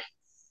work out.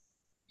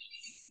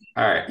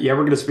 All right. Yeah,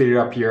 we're gonna speed it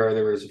up here.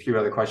 There was a few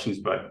other questions,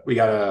 but we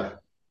gotta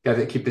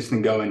keep this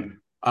thing going.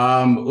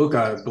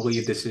 Luca, I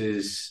believe this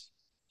is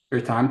your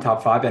time,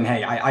 top five. And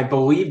hey, I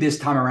believe this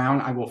time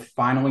around I will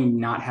finally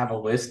not have a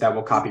list that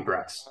will copy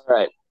Brett's. All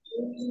right.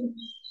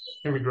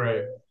 it's gonna be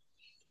great.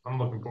 I'm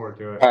looking forward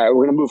to it. All right,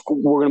 we're gonna move.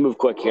 We're gonna move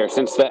quick here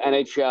since the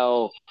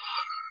NHL,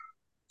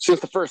 since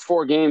the first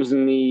 4 games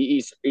in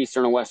the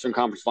Eastern and Western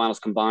Conference Finals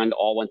combined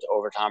all went to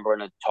overtime. We're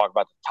gonna talk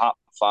about the top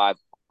 5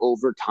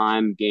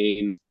 overtime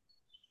game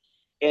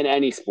in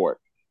any sport,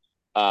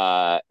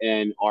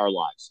 in our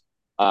lives.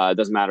 It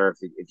doesn't matter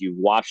if you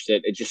watched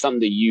it. It's just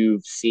something that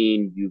you've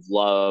seen, you've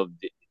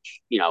loved,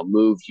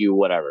 moved you,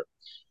 whatever.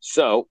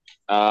 So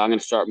I'm gonna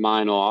start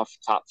mine off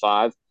top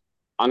 5.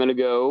 I'm gonna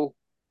go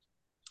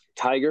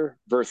Tiger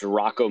versus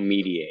Rocco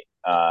Mediate.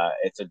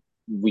 It's a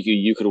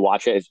you could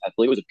watch it. I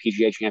believe it was a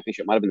PGA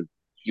Championship. It might have been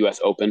the U.S.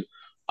 Open. It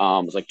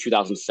was like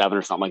 2007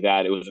 or something like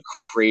that. It was a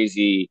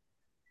crazy.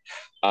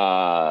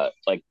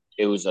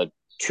 It was a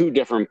 2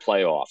 different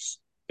playoffs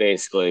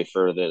basically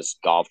for this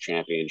golf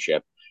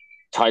championship.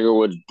 Tiger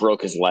Woods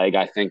broke his leg,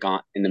 I think,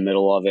 in the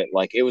middle of it.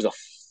 Like it was a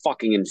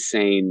fucking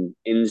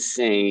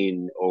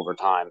insane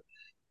overtime.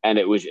 And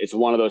it's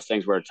one of those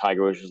things where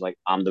Tiger was just like,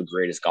 I'm the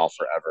greatest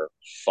golfer ever.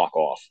 Fuck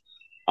off.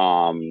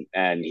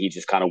 And he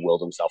just kind of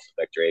willed himself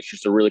to victory. It's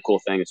just a really cool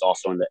thing. It's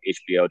also in the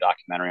HBO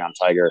documentary on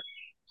Tiger.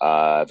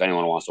 If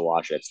anyone wants to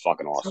watch it, it's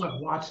fucking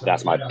awesome. Watch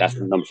that. That's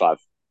number 5.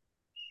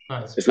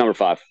 Nice. It's number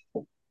 5.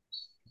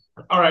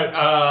 All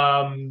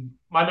right.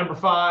 My number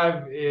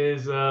 5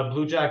 is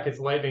Blue Jackets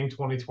Lightning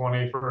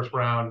 2020 first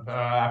round.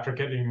 After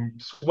getting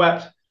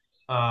swept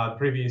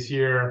previous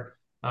year,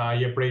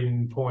 you have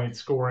Braden Point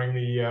scoring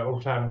the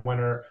overtime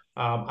winner.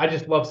 I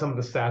just love some of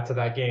the stats of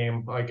that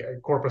game. Like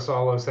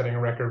Corpusalo setting a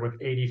record with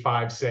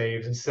 85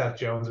 saves and Seth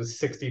Jones with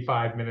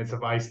 65 minutes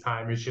of ice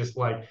time. It's just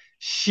like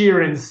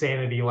sheer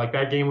insanity. Like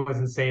that game was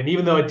insane.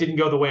 Even though it didn't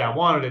go the way I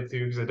wanted it to,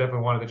 because I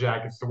definitely wanted the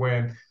Jackets to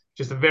win.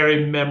 Just a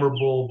very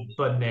memorable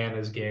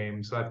bananas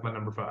game. So that's my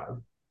number 5.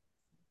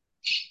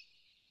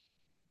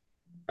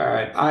 All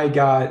right. I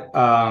got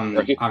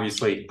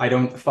obviously I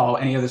don't follow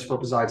any other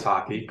sport besides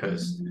hockey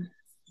because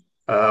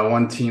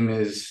one team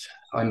is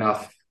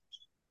enough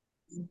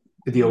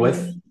to deal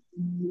with.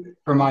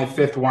 For my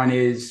 5th one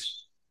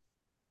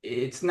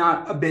it's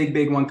not a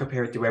big one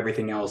compared to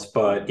everything else,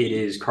 but it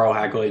is Carl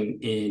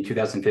Hagelin in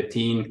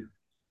 2015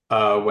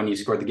 when he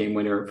scored the game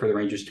winner for the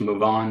Rangers to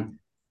move on.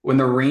 when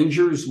the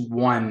Rangers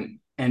won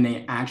and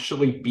they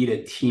actually beat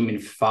a team in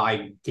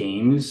 5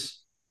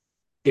 games,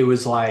 it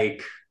was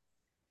like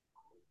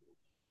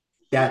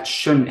that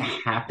shouldn't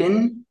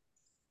happen.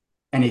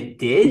 And it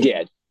did.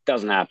 Yeah, it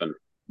doesn't happen.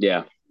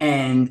 Yeah.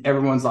 And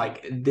everyone's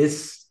like,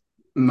 this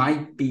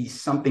might be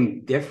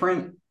something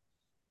different.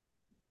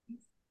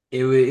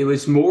 It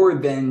was more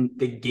than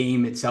the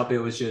game itself. It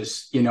was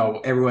just,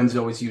 everyone's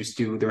always used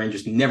to the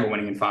Rangers never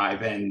winning in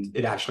 5 and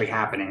it actually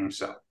happening.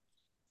 So,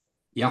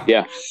 yeah.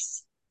 Yeah.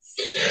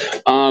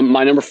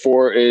 My number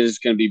 4 is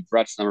going to be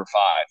Brett's number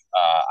 5.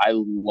 I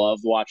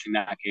loved watching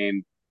that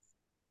game.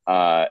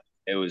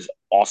 It was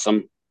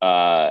awesome.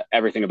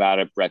 Everything about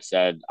it, Brett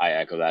said, I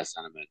echo that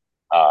sentiment.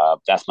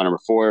 That's my number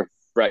 4.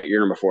 Brett, your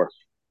number 4.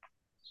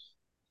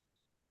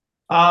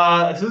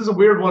 So this is a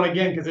weird one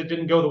again because it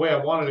didn't go the way I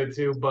wanted it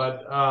to,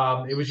 but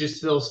it was just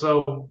still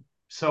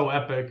so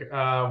epic.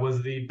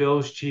 Was the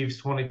Bills Chiefs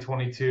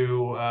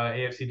 2022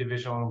 AFC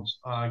divisional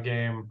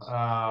game?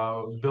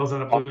 Bills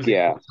ended up losing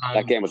Yeah, that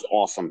overtime. game was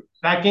awesome.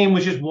 That game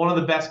was just one of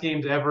the best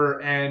games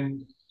ever,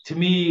 and to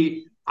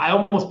me, I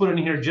almost put it in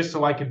here just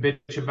so I could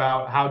bitch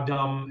about how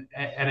dumb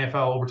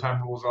NFL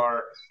overtime rules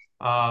are.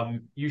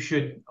 You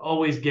should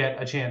always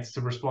get a chance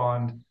to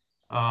respond,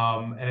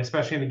 and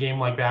especially in a game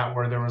like that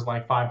where there was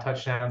like 5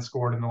 touchdowns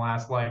scored in the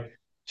last like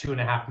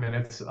 2.5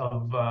 minutes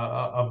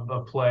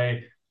of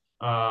play.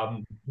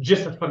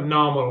 Just a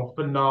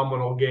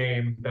phenomenal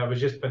game that was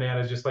just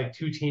bananas. Just like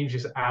two teams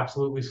just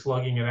absolutely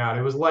slugging it out.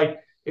 It was like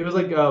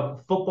a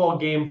football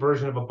game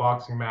version of a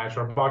boxing match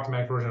or a boxing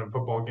match version of a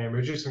football game. It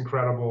was just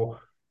incredible.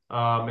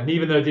 And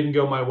even though it didn't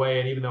go my way,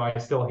 and even though I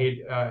still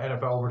hate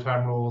NFL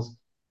overtime rules,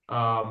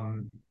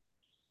 um,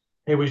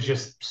 it was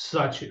just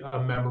such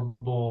a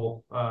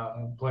memorable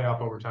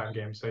playoff overtime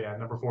game. So yeah,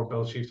 number 4,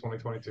 Bills Chiefs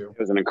 2022. It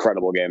was an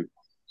incredible game.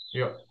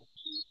 Yep.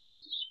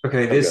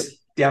 Okay, So this good.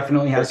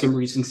 definitely has Ricky? some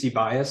recency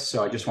bias,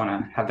 so I just want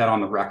to have that on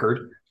the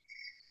record.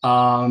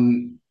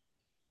 Um,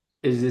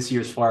 is this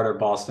year's Florida or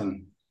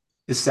Boston?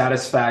 The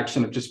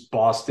satisfaction of just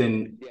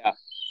Boston Yeah.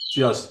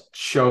 just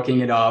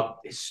choking it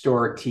up,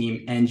 historic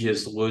team, and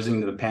just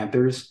losing to the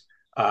Panthers.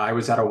 I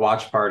was at a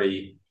watch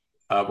party.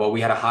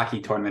 We had a hockey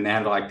tournament. They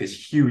had like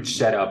this huge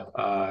setup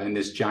in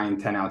this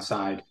giant tent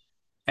outside,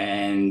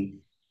 and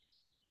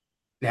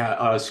they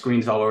had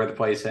screens all over the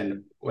place.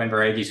 And when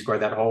Verhage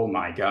scored that, oh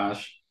my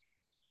gosh,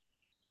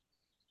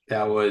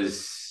 that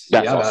was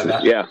That's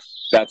awesome. Yeah.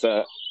 That's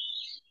a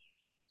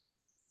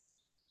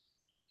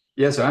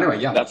So anyway,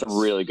 yeah, that's a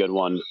really good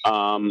one.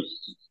 I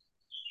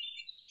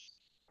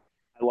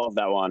love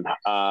that one.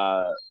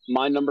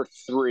 My number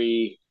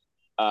 3,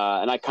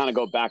 and I kind of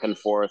go back and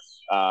forth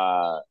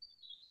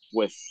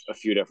with a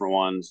few different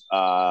ones.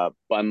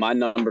 But my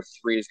number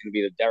 3 is going to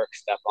be the Derek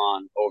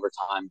Stepan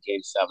overtime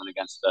Game 7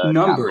 against the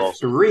number Capitals.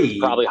 3.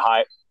 Probably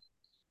high.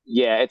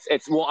 Yeah,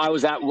 it's well. I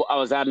was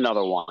at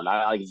another one.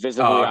 I like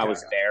visibly. I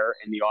was there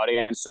in the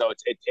audience, so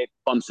it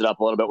bumps it up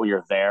a little bit when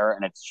you're there,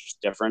 and it's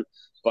just different.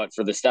 But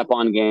for the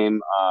Stepan game,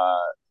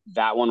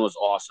 that one was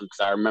awesome because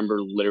I remember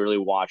literally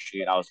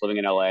watching it. I was living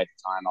in LA at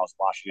the time. I was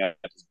watching it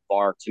at this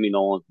bar, Timmy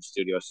Nolan from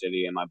Studio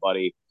City, and my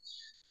buddy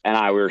and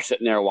I, we were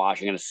sitting there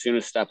watching. And as soon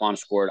as Stepan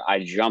scored,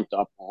 I jumped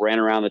up, ran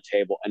around the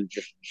table, and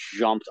just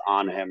jumped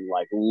on him,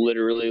 like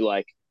literally,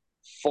 like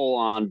full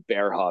on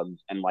bear hug,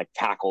 and like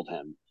tackled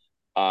him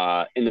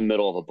in the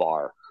middle of a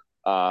bar.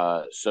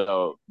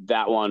 So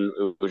that one,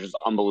 it was just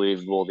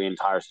unbelievable. The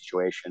entire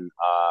situation.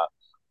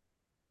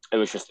 It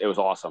was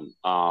awesome.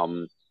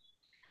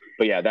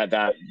 But yeah,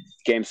 that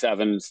Game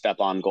 7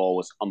 Stepan goal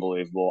was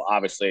unbelievable.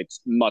 Obviously,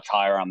 it's much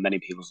higher on many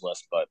people's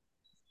list, but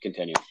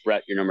continue.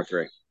 Brett, you're number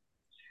 3.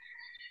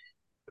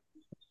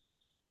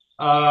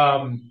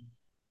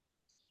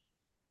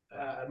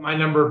 My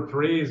number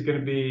 3 is going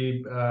to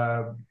be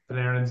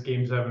Panarin's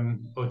Game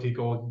 7 OT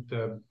goal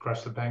to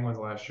crush the Penguins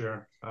last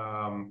year.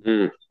 No.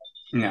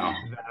 No.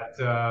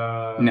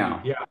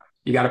 Yeah.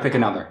 You got to pick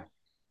another.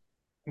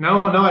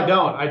 No, I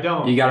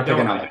don't. You got to pick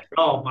another.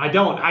 I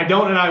don't,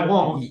 and I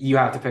won't. You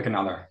have to pick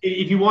another.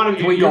 If you want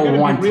to, Can we go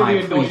one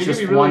time, please?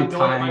 Just one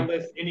time. On my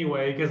list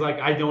anyway, because like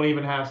I don't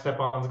even have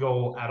Stepan's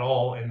goal at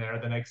all in there.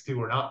 The next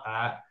 2 are not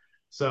that.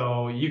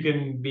 So you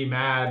can be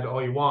mad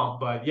all you want,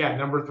 but yeah,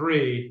 number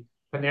 3,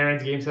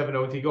 Panarin's Game 7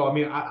 OT goal. I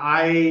mean,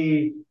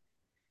 I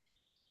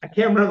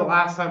can't remember the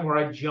last time where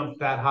I jumped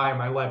that high in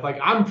my life. Like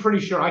I'm pretty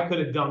sure I could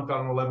have dunked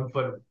on an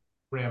 11-foot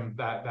rim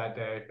that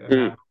day.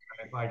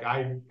 Like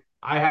I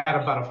had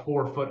about a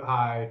 4-foot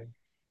high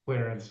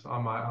clearance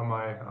on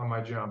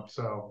my jump.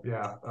 So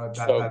yeah, that's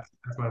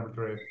my number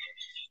 3.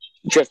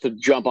 Just to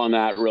jump on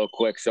that real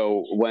quick.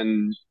 So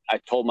when I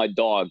told my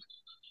dog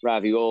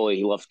Ravioli,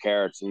 he loves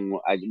carrots, and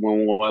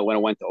when I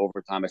went to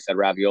overtime, I said,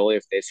 Ravioli,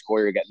 if they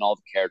score, you're getting all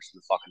the carrots in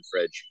the fucking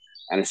fridge.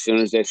 And as soon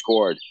as they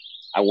scored,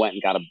 I went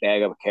and got a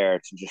bag of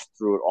carrots and just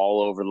threw it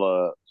all over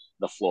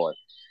the floor.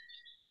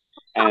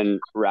 And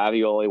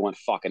Ravioli went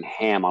fucking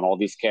ham on all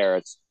these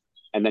carrots,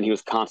 and then he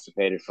was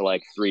constipated for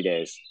like 3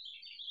 days.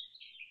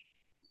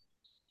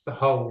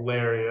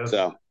 Hilarious.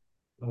 So,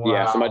 wow.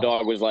 Yeah, so my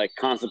dog was like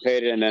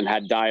constipated and then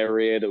had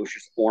diarrhea that was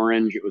just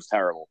orange. It was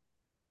terrible.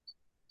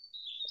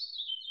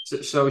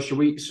 So should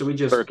we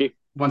just Turkey.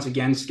 once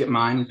again skip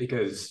mine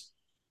because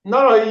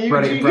No, you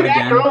can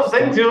add your own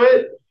thing to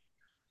it.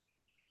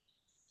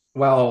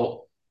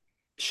 Well,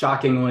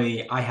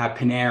 shockingly, I have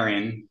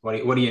Panarin.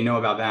 What do you know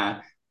about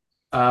that?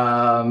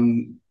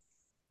 Um,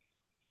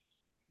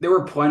 there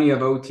were plenty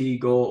of OT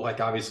goal, like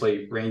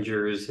obviously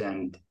Rangers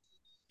and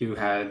you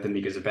had the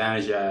Mika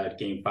Zibanejad at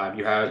Game 5.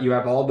 You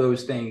have all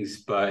those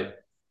things, but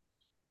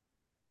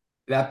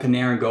that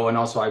Panarin goal, and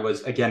also I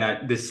was again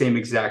at the same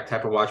exact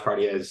type of watch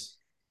party as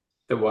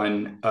the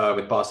one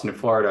with Boston and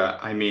Florida.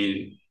 I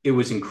mean, it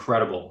was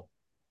incredible.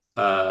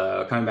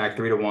 Coming back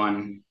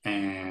 3-1,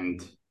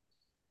 and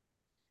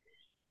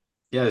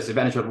yeah, this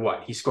advantage of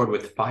what he scored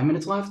with 5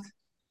 minutes left,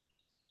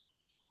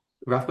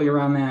 roughly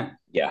around that.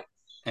 Yeah,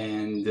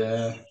 and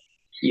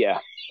yeah,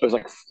 it was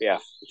like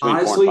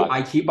honestly,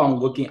 I kept on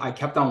looking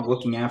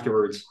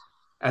afterwards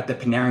at the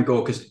Panarin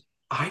goal because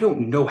I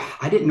didn't know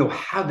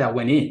how that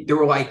went in. There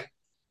were like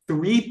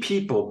three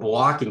people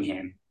blocking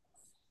him,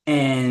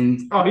 and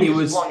he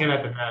just flung it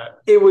at the net.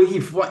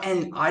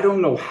 And I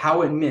don't know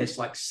how it missed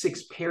like three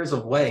pairs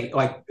of legs.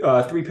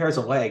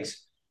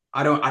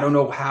 I don't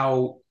know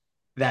how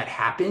that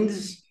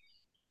happens.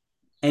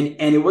 And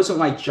it wasn't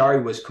like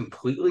Jari was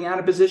completely out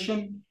of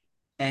position,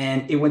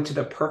 and it went to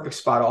the perfect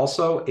spot.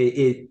 Also,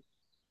 it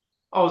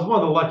was one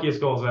of the luckiest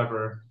goals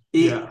ever.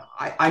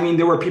 I mean,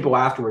 there were people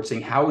afterwards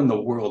saying, "How in the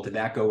world did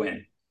that go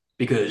in?"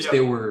 Because they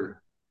were.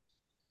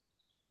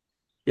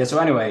 Yeah. So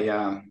anyway,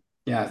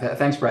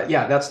 thanks, Brett.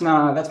 Yeah, that's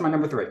my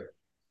number 3.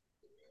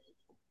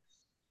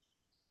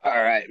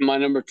 All right. My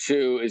number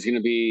 2 is going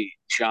to be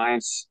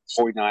Giants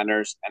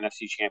 49ers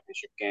NFC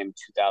Championship game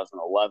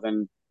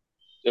 2011.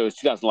 It was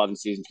 2011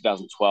 season,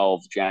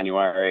 2012,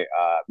 January.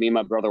 Me and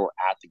my brother were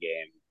at the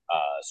game.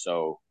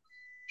 So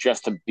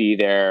just to be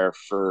there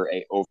for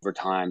a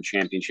overtime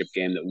championship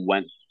game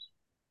winner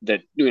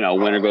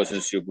goes to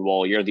the Super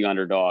Bowl. You're the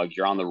underdog.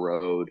 You're on the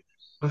road.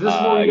 Was this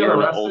one you got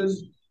arrested?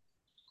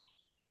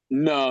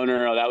 No.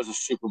 That was a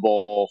Super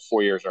Bowl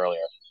 4 years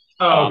earlier.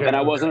 Oh, okay. And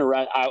I wasn't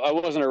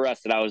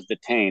arrested. I was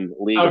detained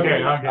legally.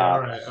 Okay.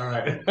 All right.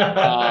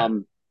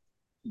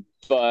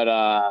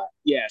 But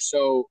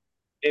so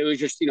it was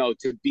just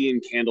to be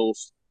in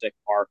Candlestick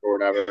Park or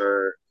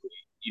whatever,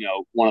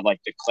 one of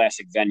like the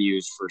classic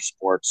venues for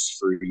sports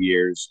for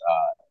years,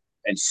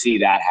 and see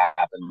that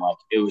happen. Like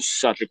it was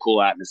such a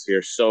cool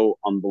atmosphere, so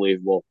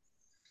unbelievable.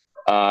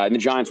 And the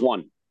Giants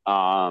won.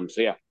 So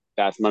yeah,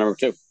 that's my number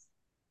 2.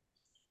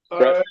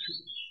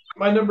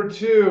 My number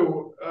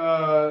 2,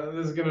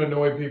 this is going to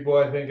annoy people,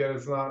 I think, and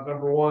it's not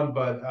number 1,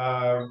 but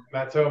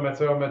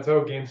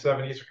Matteau, Game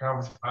 7 Eastern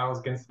Conference Finals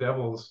against the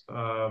Devils.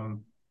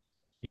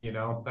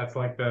 That's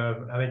like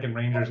I think in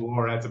Rangers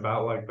lore, that's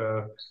about like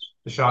the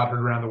shot heard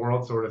around the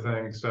world sort of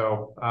thing.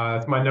 So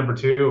that's my number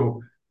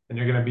 2, and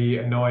you're going to be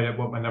annoyed at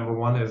what my number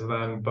 1 is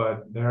then,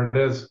 but there it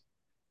is.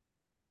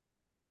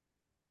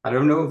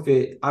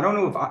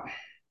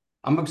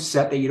 I'm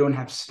upset that you don't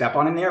have Step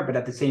on in there, but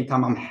at the same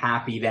time, I'm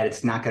happy that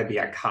it's not going to be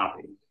a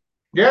copy.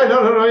 Yeah,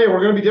 no. Yeah,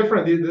 we're going to be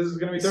different. This is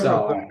going to be different.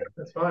 So,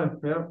 that's fine.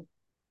 Yeah.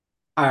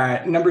 All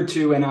right, number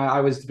 2, and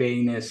I was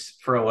debating this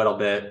for a little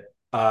bit,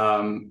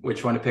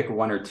 which one to pick,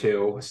 1 or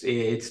 2.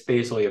 It's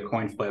basically a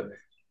coin flip.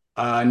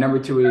 Number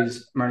 2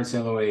 is Martin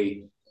St.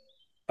 Louis,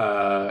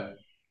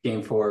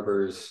 Game 4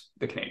 versus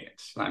the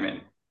Canadiens. I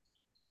mean,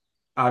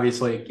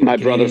 obviously, my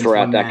brothers were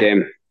at that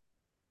game.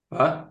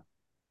 What?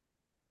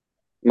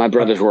 My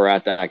brothers were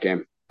at that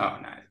game. Oh,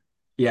 nice.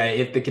 Yeah,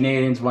 if the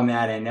Canadiens won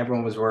that and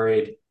everyone was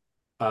worried,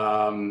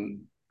 I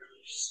think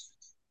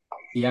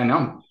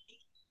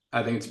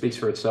it speaks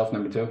for itself,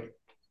 number 2.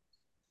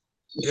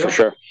 For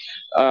sure.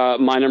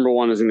 My number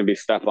 1 is going to be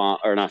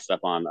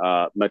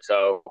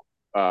Matteau.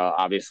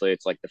 Obviously,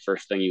 it's like the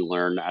first thing you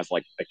learn as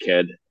like a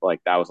kid.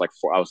 Like that was like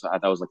 4.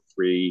 That was like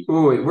 3.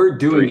 Ooh, we're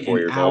doing 4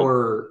 years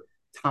old.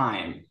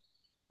 Time.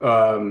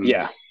 When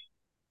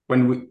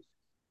we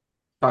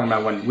talking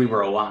about when we were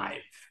alive.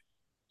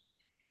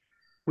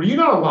 Were you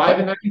not alive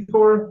in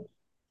 '94?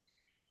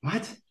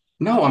 What?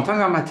 No, I'm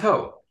talking about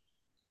Matteau.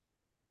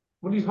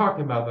 What are you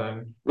talking about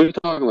then? What are you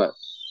talking about?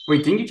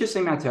 Wait, didn't you just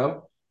say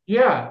Matteau?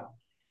 Yeah.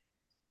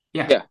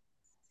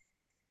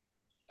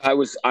 I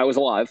was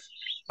alive.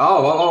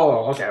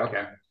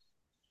 Okay.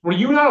 Were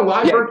you not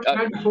alive in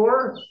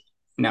 '94?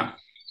 No.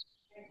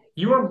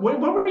 You were.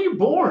 When were you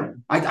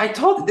born? I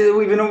told you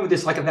we've been over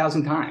this like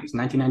 1,000 times.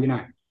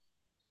 1999.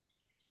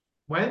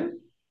 When?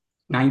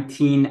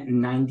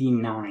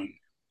 1999.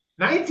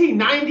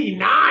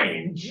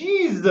 1999.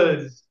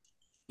 Jesus.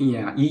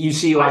 Yeah, you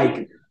see,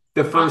 like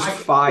the first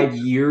 5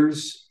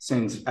 years,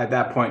 since at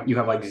that point you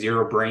have like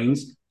 0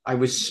 brains. I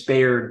was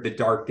spared the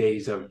dark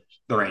days of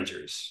the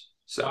Rangers.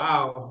 So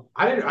wow,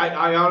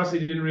 I honestly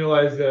didn't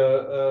realize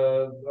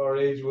our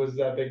age was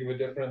that big of a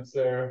difference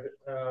there.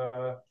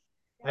 I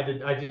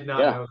did not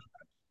know.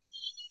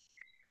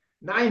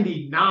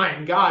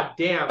 99, god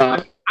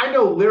damn. I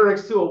know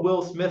lyrics to a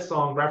Will Smith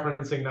song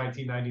referencing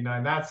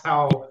 1999. That's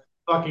how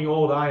fucking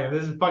old I am.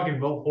 This is fucking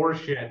horse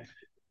shit.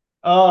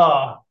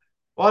 Well,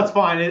 Well, that's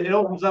fine. It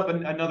opens up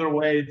another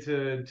way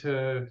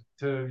to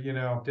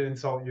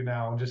insult you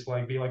now. Just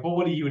like be like, well,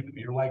 what do you do?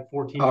 You're like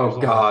 14 years Oh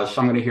old. gosh,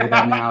 I'm gonna hear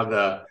that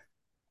now.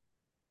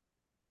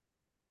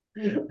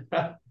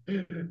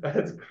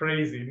 That's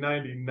crazy.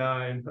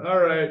 99. All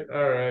right.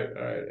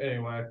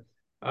 Anyway.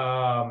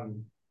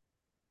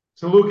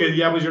 So Luca,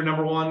 yeah, was your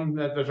number one.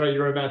 That's right. You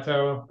were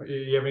Matto.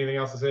 You have anything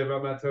else to say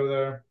about Matto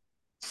there?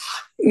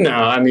 No,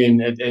 I mean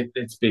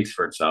it speaks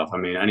for itself. I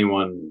mean,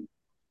 anyone.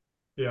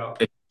 Yeah.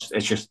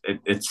 It's just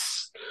it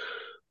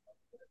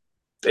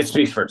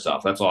speaks for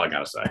itself. That's all I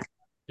gotta say.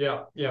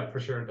 Yeah, for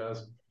sure it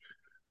does.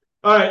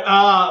 All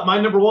right, my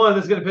number one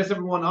that's going to piss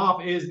everyone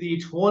off is the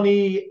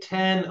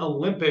 2010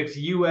 Olympics,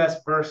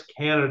 U.S. versus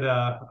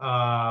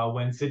Canada,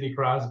 when Sidney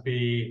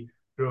Crosby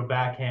threw a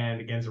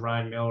backhand against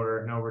Ryan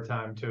Miller in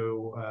overtime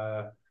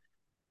to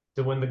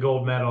win the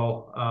gold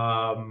medal.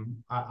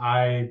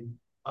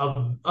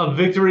 Of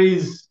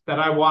victories that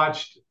I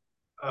watched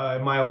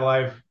in my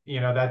life,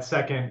 that's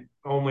second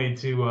only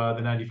to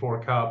the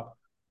 '94 Cup.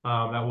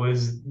 That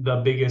was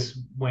the biggest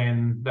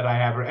win that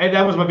I ever, and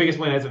that was my biggest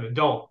win as an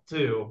adult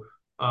too,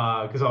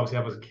 because obviously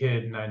I was a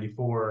kid in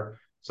 '94.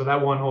 So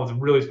that one holds a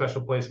really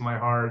special place in my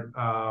heart.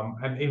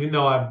 And even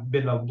though I've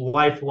been a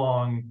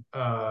lifelong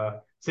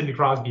Sidney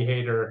Crosby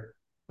hater,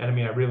 and I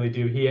mean I really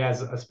do, he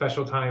has a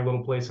special tiny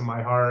little place in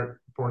my heart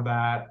for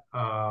that.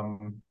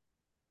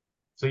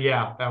 So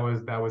yeah, that was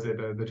it.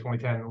 The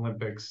 2010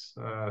 Olympics.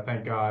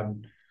 Thank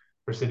God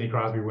for Sidney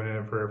Crosby winning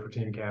it for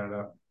Team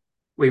Canada.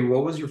 Wait,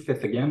 what was your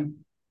fifth again?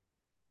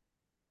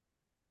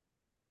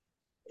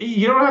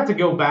 You don't have to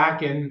go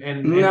back and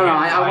No,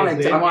 I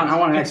want it. I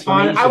want an It's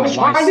fine. explanation. I was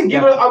Why trying to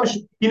give Steph- it. I was.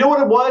 You know what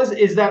it was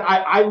is that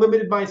I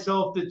limited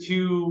myself to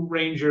two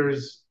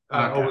Rangers.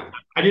 Okay.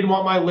 I didn't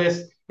want my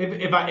list.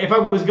 If I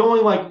was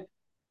going like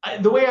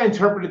the way I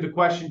interpreted the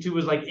question too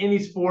was like any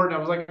sport, and I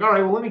was like, all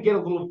right, well, let me get a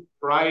little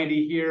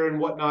variety here and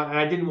whatnot. And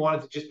I didn't want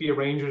it to just be a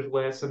Rangers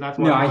list, and that's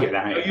why No, I hear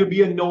that. you'd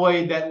be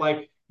annoyed that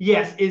like,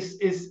 yes, is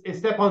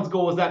Stepan's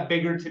goal, is that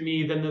bigger to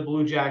me than the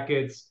Blue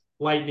Jackets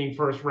Lightning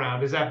first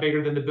round? Is that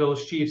bigger than the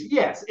Bills Chiefs?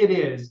 Yes, it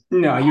is.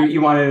 No,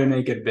 you wanted to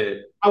make it big.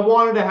 I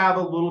wanted to have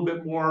a little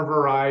bit more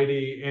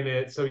variety in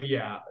it. So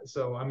yeah.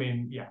 So I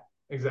mean, yeah,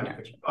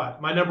 exactly.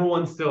 But my number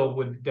one still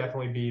would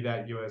definitely be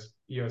that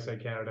USA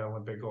Canada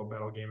Olympic gold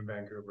medal game in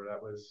Vancouver.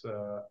 That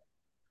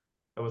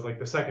was like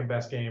the second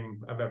best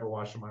game I've ever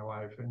watched in my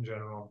life in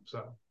general.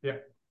 So yeah.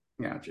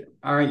 Gotcha.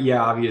 All right.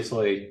 Yeah,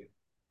 obviously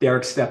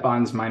Derek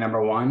Stepan's my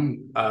number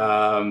one.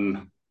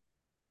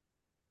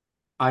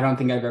 I don't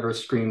think I've ever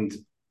screamed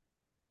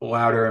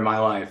louder in my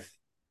life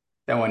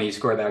than when he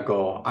scored that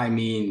goal. I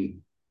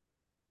mean,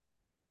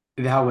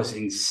 that was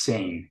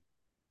insane.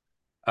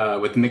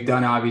 With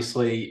McDonough,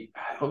 obviously,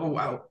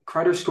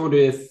 Kreider scored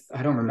it.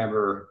 I don't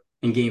remember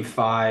in Game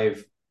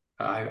 5.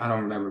 I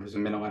don't remember if it was a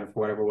minute later for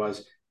whatever it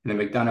was. And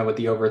then McDonough with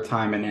the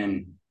overtime, and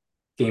then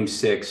Game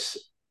 6,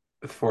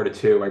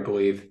 4-2, I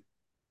believe.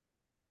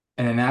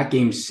 And in that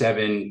Game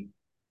 7,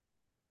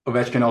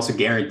 Ovechkin also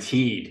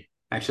guaranteed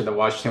actually that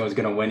Washington was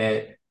going to win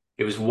it.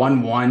 It was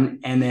 1-1.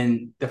 And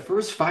then the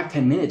first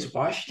 5-10 minutes,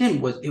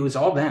 Washington was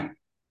all them.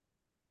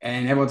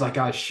 And everyone's like,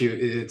 oh,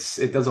 shoot,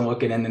 it doesn't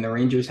look it. And then the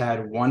Rangers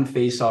had one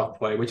face-off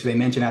play, which they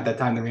mentioned at that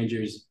time, the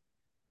Rangers,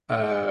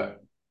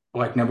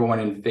 like number one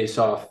in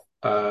face-off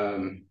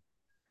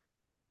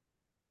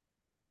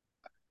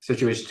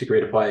situations to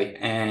create a play.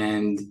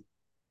 And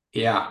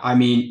yeah, I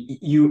mean,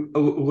 you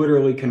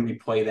literally can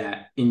replay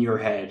that in your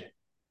head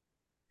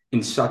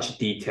in such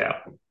detail.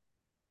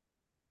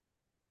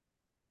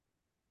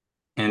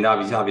 And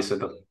obviously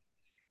the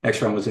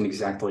next round wasn't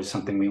exactly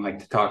something we like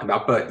to talk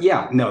about, but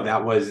yeah, no,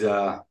 that was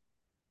yep.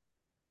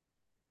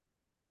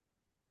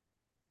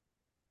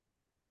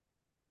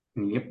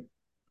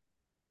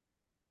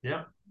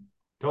 Yeah.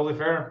 Totally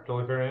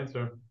fair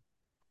answer.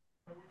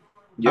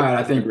 Yep. All right,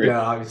 I think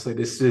obviously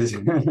this has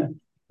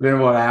been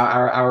about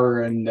an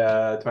hour and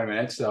 20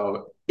 minutes.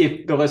 So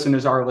if the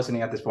listeners are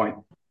listening at this point,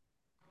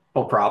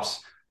 full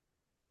props.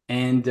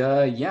 And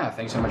yeah,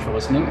 thanks so much for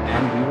listening,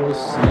 and we will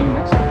see you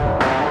next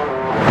time.